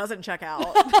story doesn't check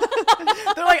out.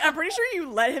 They're like, I'm pretty sure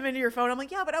you let him into your phone. I'm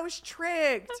like, yeah, but I was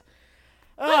tricked.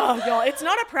 Oh, y'all, it's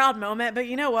not a proud moment, but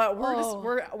you know what?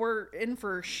 We're in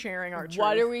for sharing our truth.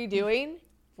 What are we doing?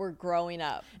 We're growing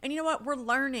up. And you know what? We're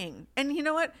learning. And you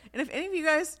know what? And if any of you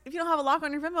guys, if you don't have a lock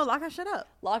on your Venmo, lock that shit up.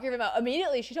 Lock your Venmo.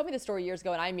 Immediately, she told me this story years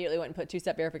ago, and I immediately went and put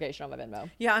 2-step verification on my Venmo.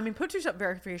 Yeah, I mean, put 2-step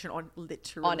verification on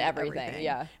literally on everything.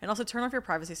 Yeah. And also turn off your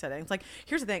privacy settings. Like,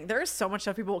 here's the thing. There is so much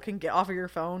stuff people can get off of your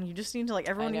phone. You just need to, like,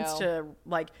 everyone needs to,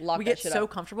 like, lock we that get shit so up.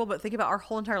 comfortable, but think about our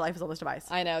whole entire life is on this device.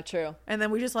 I know, true. And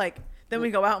then we just, like, then we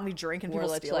go out and we drink and people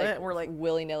steal it. We're like,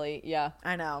 willy-nilly. Yeah.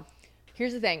 I know.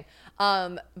 Here's the thing.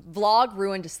 Vlog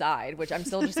ruined Decide, which I'm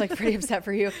still just like pretty upset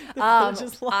for you.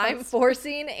 I'm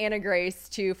forcing Anna Grace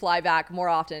to fly back more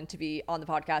often to be on the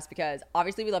podcast, because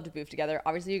obviously we love to boof together.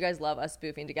 Obviously you guys love us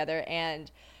boofing together.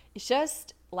 And it's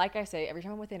just, like I say, every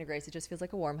time I'm with Anna Grace, it just feels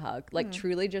like a warm hug. Like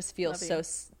truly just feels so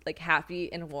like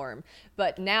happy and warm.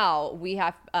 But now we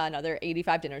have another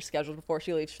 85 dinners scheduled before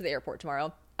she leaves for the airport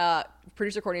tomorrow.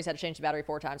 Producer Courtney's had to change the battery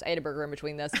 4 times. I ate a burger in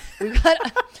between this. We gotta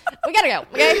go.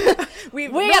 Okay, we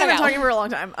gotta been go. talking for a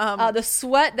long time. The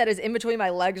sweat that is in between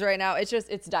my legs right now, it's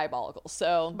diabolical.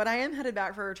 So, but I am headed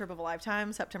back for a trip of a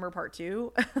lifetime, September part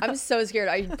 2. I'm so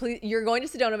scared. You're going to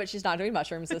Sedona, but she's not doing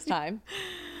mushrooms this time.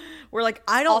 We're like,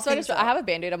 I don't. Also, think so. I have a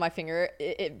Band-Aid on my finger.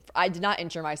 I did not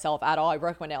injure myself at all. I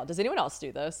broke my nail. Does anyone else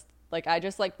do this? Like, I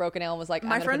just like broke a nail and was like,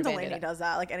 my friend Delaney does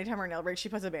that. Like, anytime her nail breaks, she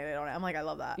puts a Band-Aid on it. I'm like, I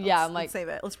love that. Let's save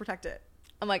it. Let's protect it.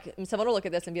 I'm like, someone will look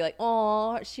at this and be like,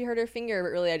 oh, she hurt her finger, but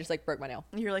really I just like broke my nail.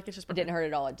 You're like, it's just broken. It didn't hurt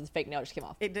at all. It just fake nail just came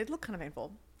off. It did look kind of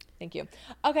painful. Thank you.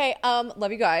 Okay,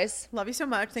 love you guys. Love you so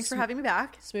much. Thanks for having me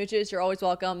back. Smooches, you're always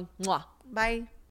welcome. Mwah. Bye.